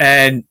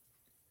 And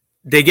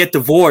they get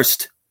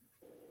divorced,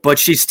 but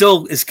she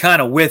still is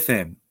kind of with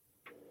him.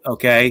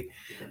 Okay.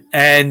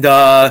 And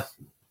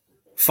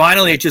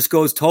finally, it just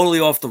goes totally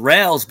off the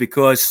rails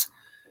because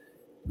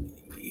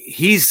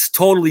he's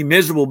totally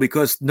miserable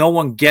because no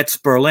one gets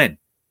Berlin.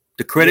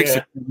 The critics,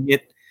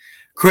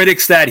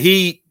 critics that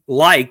he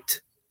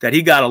liked, that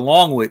he got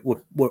along with,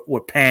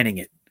 were panning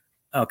it.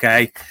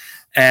 Okay.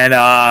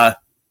 And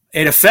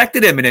it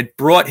affected him, and it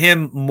brought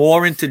him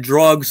more into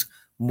drugs,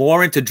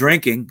 more into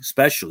drinking,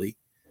 especially.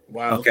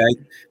 Wow. Okay.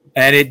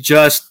 And it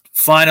just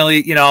finally,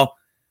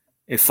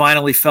 it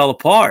finally fell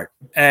apart.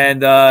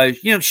 And,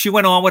 she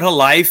went on with her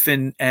life,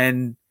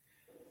 and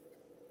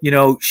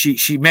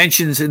she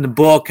mentions in the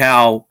book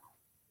how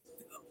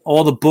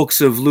all the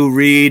books of Lou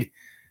Reed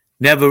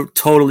never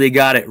totally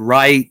got it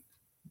right,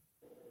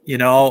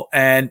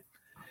 and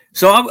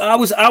so I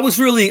was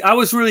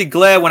really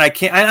glad when I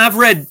came. I've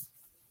read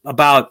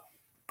about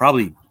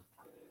probably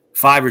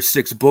 5 or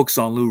 6 books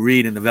on Lou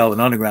Reed and the Velvet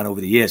Underground over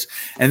the years,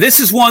 and this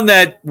is one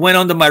that went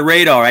under my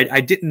radar.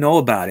 I didn't know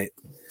about it,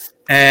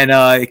 and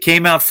it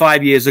came out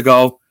 5 years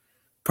ago.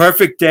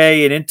 Perfect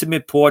Day, an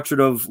intimate portrait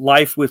of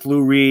life with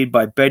Lou Reed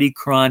by Betty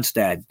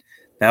Kronstad.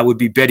 That would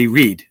be Betty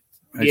Reed,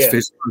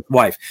 his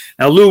wife.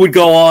 Now, Lou would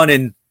go on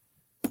and,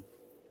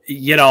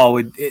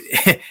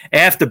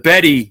 after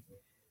Betty,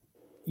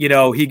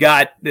 he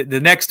got the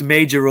next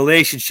major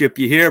relationship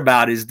you hear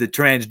about is the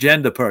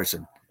transgender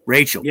person,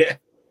 Rachel. Yeah.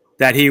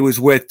 that he was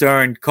with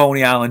during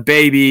Coney Island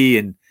Baby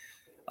and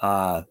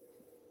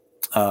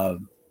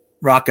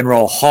Rock and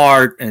Roll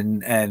Heart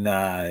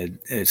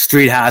and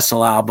Street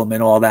Hassle album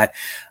and all that.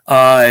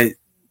 That's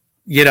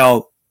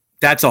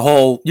a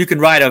whole, you can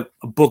write a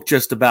book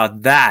just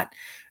about that.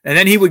 And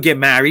then he would get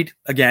married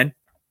again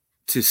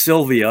to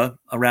Sylvia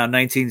around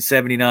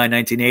 1979,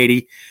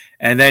 1980.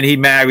 And then he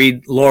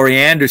married Laurie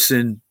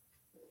Anderson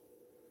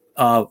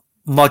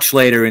much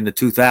later in the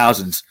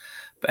 2000s.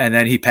 And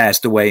then he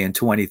passed away in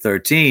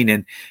 2013.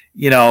 And,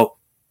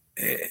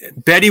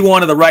 Betty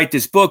wanted to write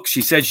this book.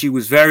 She said she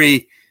was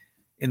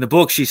in the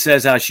book, she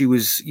says how she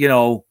was,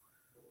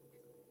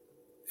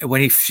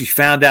 when she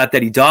found out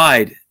that he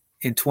died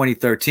in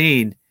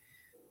 2013,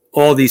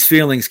 all these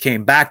feelings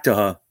came back to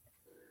her.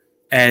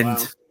 And,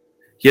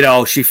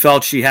 she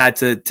felt she had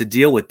to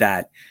deal with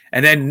that.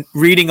 And then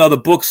reading other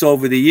books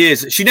over the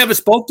years, she never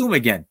spoke to him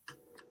again.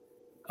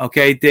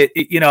 Okay.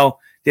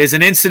 There's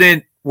an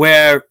incident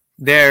where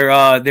they're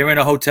in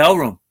a hotel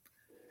room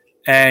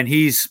and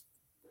he's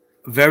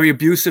very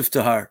abusive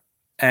to her.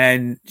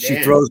 And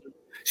she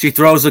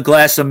throws a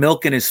glass of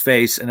milk in his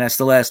face. And that's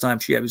the last time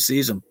she ever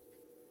sees him.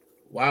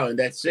 Wow. And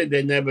that's it.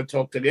 They never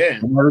talked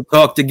again. Never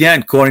talked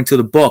again, according to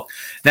the book.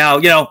 Now,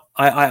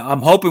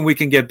 I'm hoping we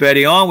can get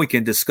Betty on. We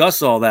can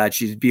discuss all that.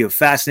 She'd be a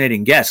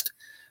fascinating guest.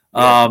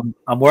 Yeah.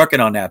 I'm working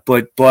on that.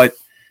 But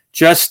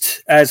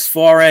just as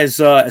far as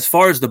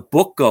the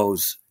book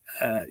goes,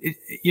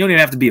 you don't even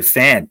have to be a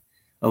fan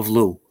of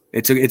Lou.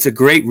 It's a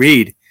great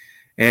read.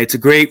 It's a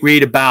great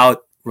read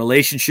about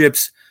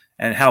relationships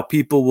and how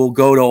people will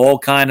go to all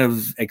kind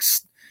of,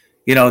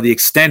 the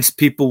extents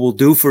people will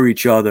do for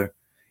each other,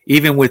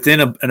 even within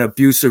an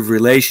abusive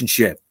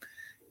relationship.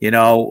 He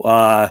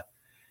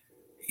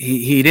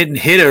didn't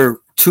hit her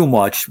too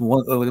much.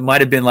 It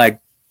might have been like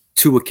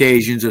 2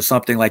 occasions or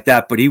something like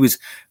that, but he was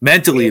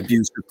mentally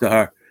abusive to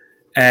her.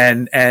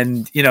 And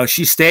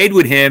she stayed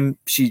with him.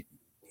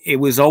 It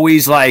was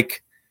always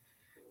like,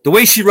 the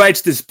way she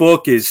writes this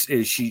book is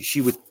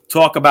she would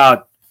talk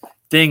about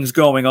things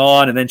going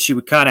on, and then she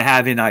would kind of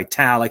have in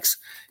italics,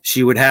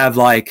 she would have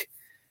like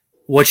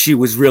what she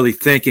was really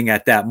thinking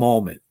at that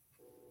moment.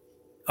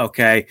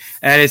 Okay.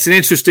 And it's an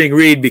interesting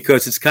read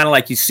because it's kind of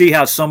like you see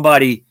how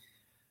somebody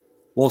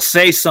will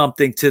say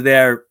something to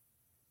their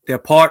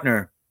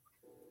partner,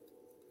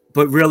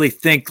 but really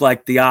think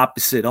like the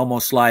opposite,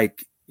 almost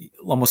like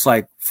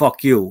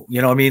fuck you.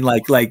 You know what I mean?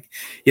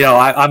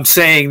 I'm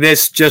saying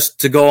this just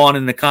to go on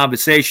in the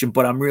conversation,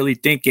 but I'm really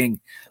thinking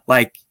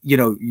like,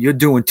 you're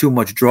doing too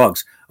much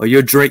drugs or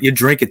you're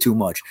drinking too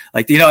much.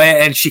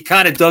 And she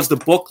kind of does the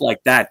book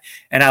like that.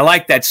 And I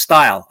like that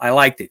style. I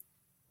liked it,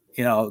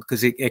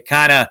 because it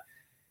kind of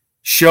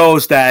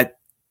shows that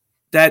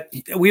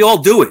we all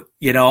do it.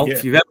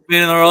 If you've ever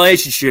been in a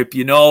relationship,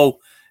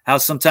 how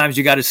sometimes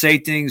you got to say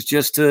things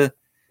just to,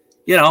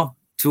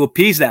 to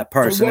appease that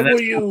person. So what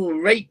will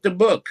you rate the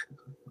book?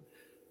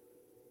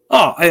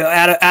 Oh,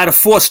 out of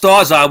 4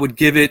 stars, I would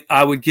give it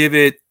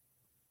 3.5.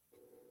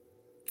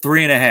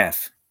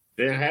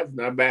 3.5,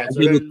 not bad.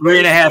 So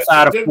 3.5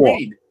 out of 4.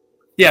 Read.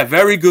 Yeah,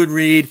 very good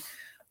read.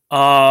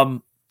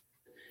 And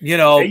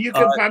you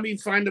can probably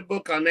find the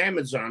book on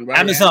Amazon, right?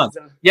 Amazon.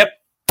 Yep,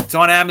 it's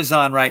on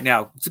Amazon right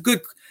now. It's a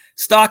good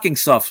stocking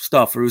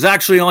stuffer. It was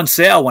actually on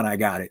sale when I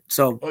got it.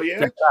 So,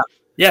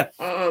 yeah.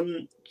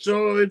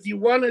 So if you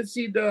want to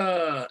see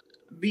the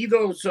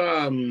Beatles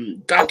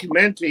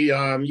documentary,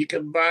 you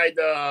can buy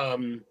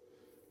the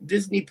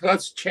Disney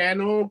Plus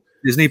channel.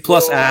 Disney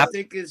Plus app. I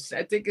think it's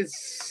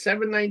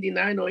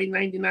 $7.99 or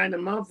 $8.99 a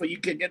month, or you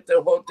could get the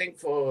whole thing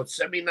for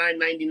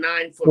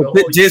 $79.99 for the whole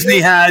Disney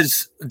year.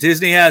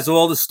 Disney has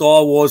all the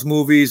Star Wars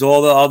movies,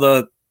 all the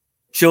other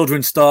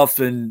children's stuff,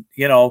 and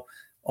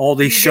all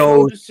these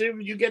shows.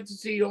 You get to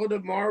see all the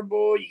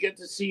Marvel. You get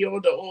to see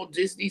all the old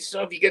Disney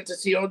stuff. You get to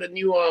see all the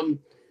new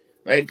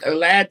like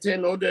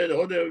Aladdin, all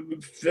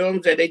the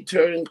films that they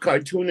turn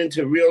cartoon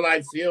into real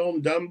life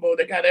film. Dumbo.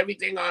 They got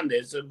everything on there.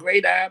 It's a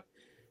great app.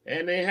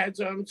 And they had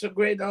some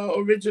great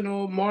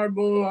original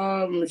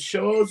Marvel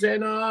shows,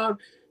 and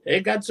they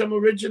got some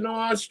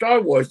original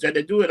Star Wars that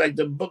they do it, like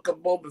the Book of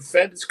Boba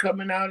Fett is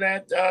coming out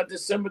at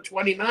December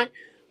 29th.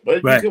 But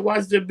you can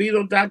watch the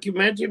Beatles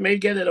documentary, maybe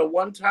get it at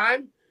one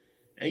time,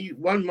 and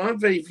 1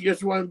 month. And if you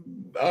just want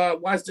to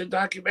watch the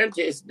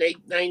documentary, it's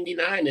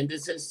 $8.99, and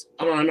this is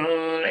on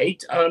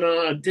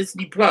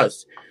Disney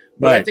Plus.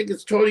 But I think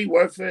it's totally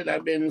worth it.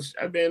 I've been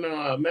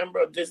a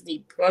member of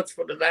Disney Plus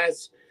for the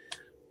last.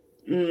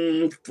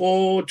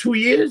 For 2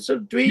 years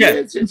or 3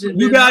 years.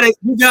 You got it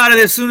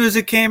as soon as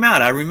it came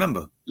out. I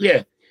remember.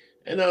 Yeah.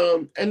 And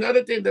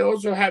another thing, they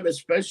also have a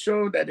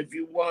special that if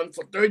you want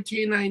for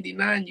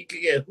 $13.99, you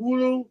can get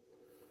Hulu,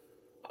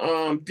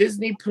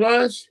 Disney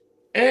Plus,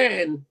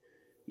 and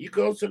you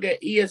can also get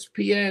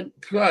ESPN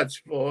Plus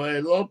for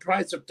a low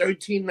price of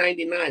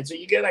 $13.99. So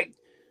you get like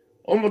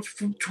almost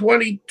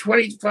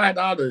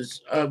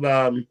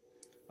 $25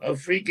 of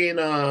freaking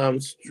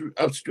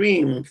of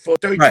stream for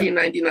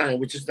 $13.99,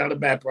 which is not a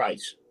bad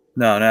price.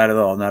 No, not at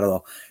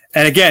all.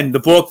 And again, the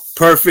book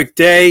Perfect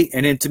Day,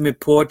 An Intimate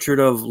Portrait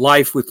of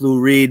Life with Lou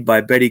Reed by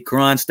Betty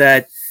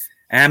Kronstadt.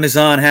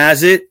 Amazon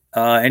has it.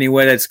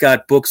 Anywhere that's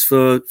got books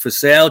for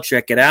sale,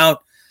 check it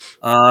out.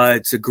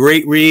 It's a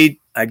great read.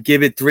 I'd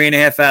give it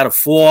 3.5 out of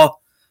 4.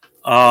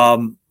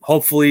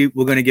 Hopefully,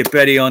 we're going to get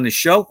Betty on the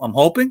show. I'm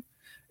hoping.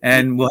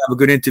 And we'll have a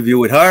good interview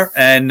with her.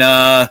 And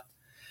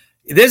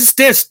there's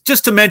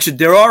just to mention,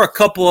 there are a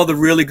couple other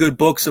really good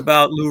books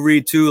about Lou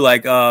Reed, too,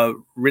 like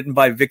written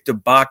by Victor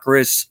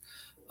Bacris.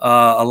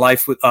 A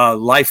Life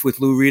with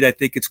Lou Reed, I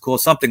think it's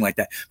called, something like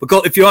that.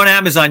 But if you're on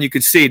Amazon, you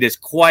can see there's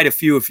quite a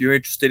few if you're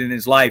interested in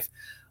his life.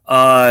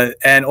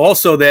 And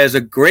also there's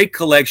a great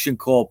collection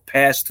called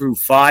Pass Through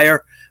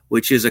Fire,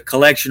 which is a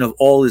collection of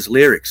all his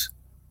lyrics.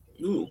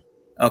 Ooh.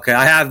 Okay,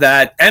 I have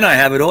that, and I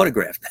have it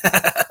autographed.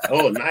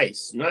 Oh,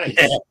 nice.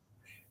 Yeah.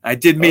 I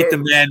did meet the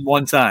man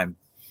one time.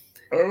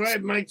 All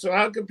right, Mike. So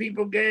how can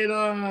people get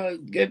a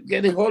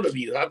hold of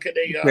you? How can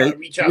they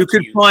reach out to you? You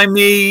can find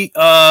me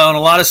on a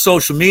lot of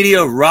social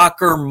media,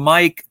 Rocker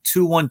Mike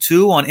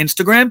 212 on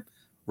Instagram,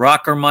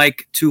 Rocker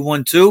Mike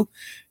 212.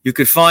 You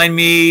could find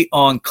me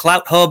on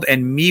Clout Hub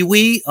and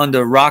MeWe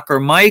under Rocker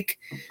Mike.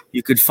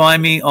 You could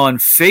find me on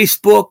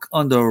Facebook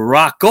under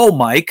Rocco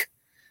Mike,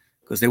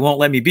 because they won't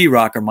let me be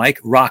Rocker Mike,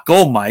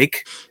 Rocco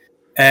Mike.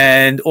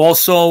 And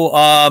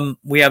also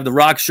we have the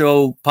Rock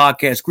Show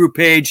podcast group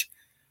page.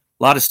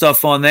 A lot of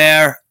stuff on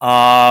there.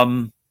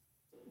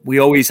 We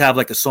always have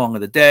like a song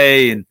of the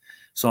day and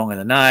song of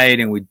the night,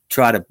 and we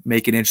try to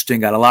make it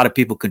interesting. Got a lot of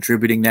people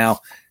contributing now.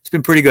 It's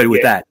been pretty good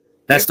with that.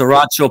 That's the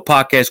Rock Show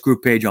podcast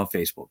group page on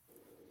Facebook.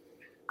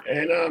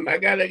 And I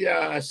got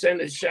to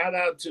send a shout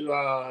out to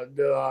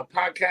the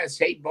podcast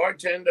Hate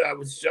Bartender. I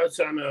was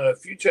just on a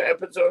future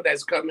episode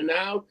that's coming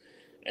out.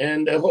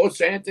 And the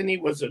host, Anthony,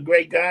 was a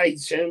great guy. He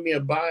sent me a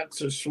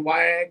box of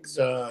swags,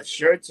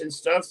 shirts and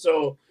stuff.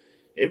 So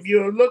if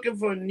you're looking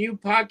for a new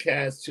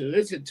podcast to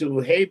listen to,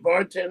 Hey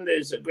Bartender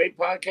is a great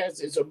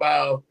podcast. It's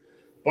about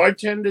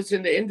bartenders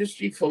in the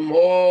industry from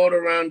all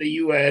around the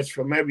U.S.,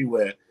 from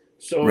everywhere.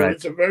 So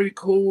It's a very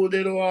cool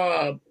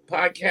little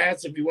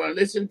podcast if you want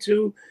to listen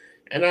to.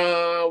 And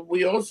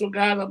we also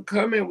got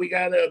upcoming, we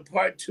got a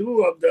part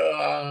 2 of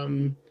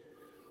the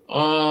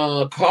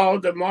Carl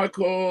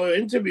DeMarco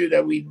interview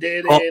that we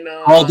did in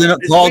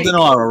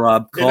Cardinaro,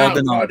 Rob.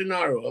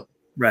 Cardinaro.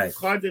 Right.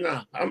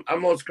 Cardinaro. I'm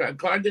almost correct.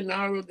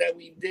 Cardinaro that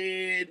we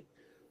did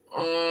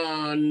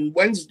on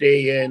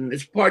Wednesday, and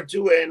it's part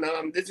 2.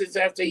 And this is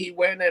after he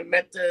went and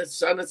met the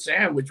son of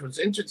Sam, which was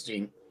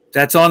interesting.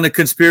 That's on the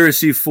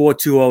Conspiracy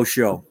 420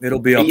 show. It'll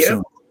be up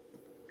soon.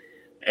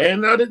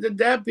 And other than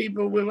that,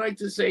 people would like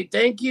to say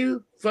thank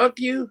you, fuck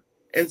you,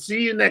 and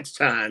see you next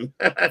time.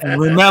 And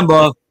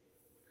remember,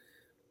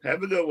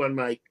 have a good one,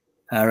 Mike.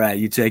 All right,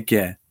 you take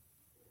care.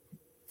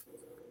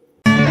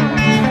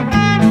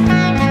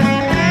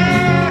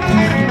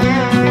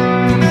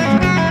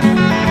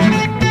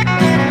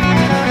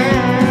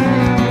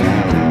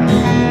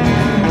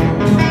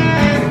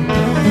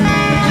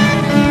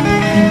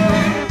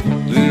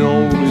 The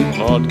only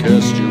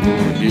podcast you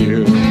will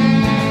hear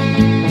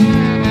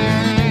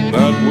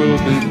that will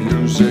be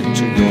music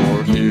to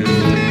your ears.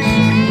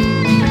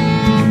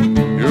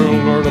 You'll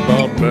learn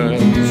about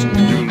bands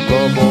you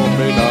love or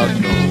may not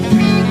know,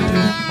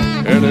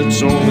 and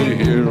it's only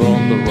here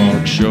on The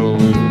Rock Show.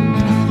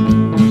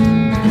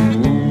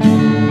 Ooh,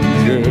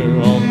 yeah,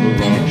 on The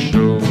Rock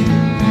Show.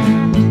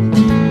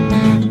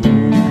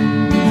 Ooh,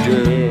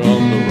 yeah,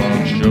 on The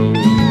Rock Show.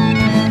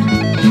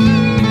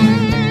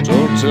 So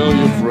tell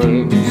your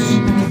friends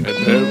and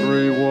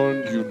everyone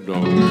you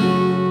know.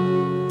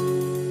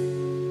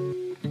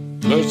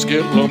 Let's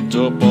get lumped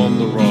up on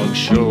The Rock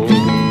Show.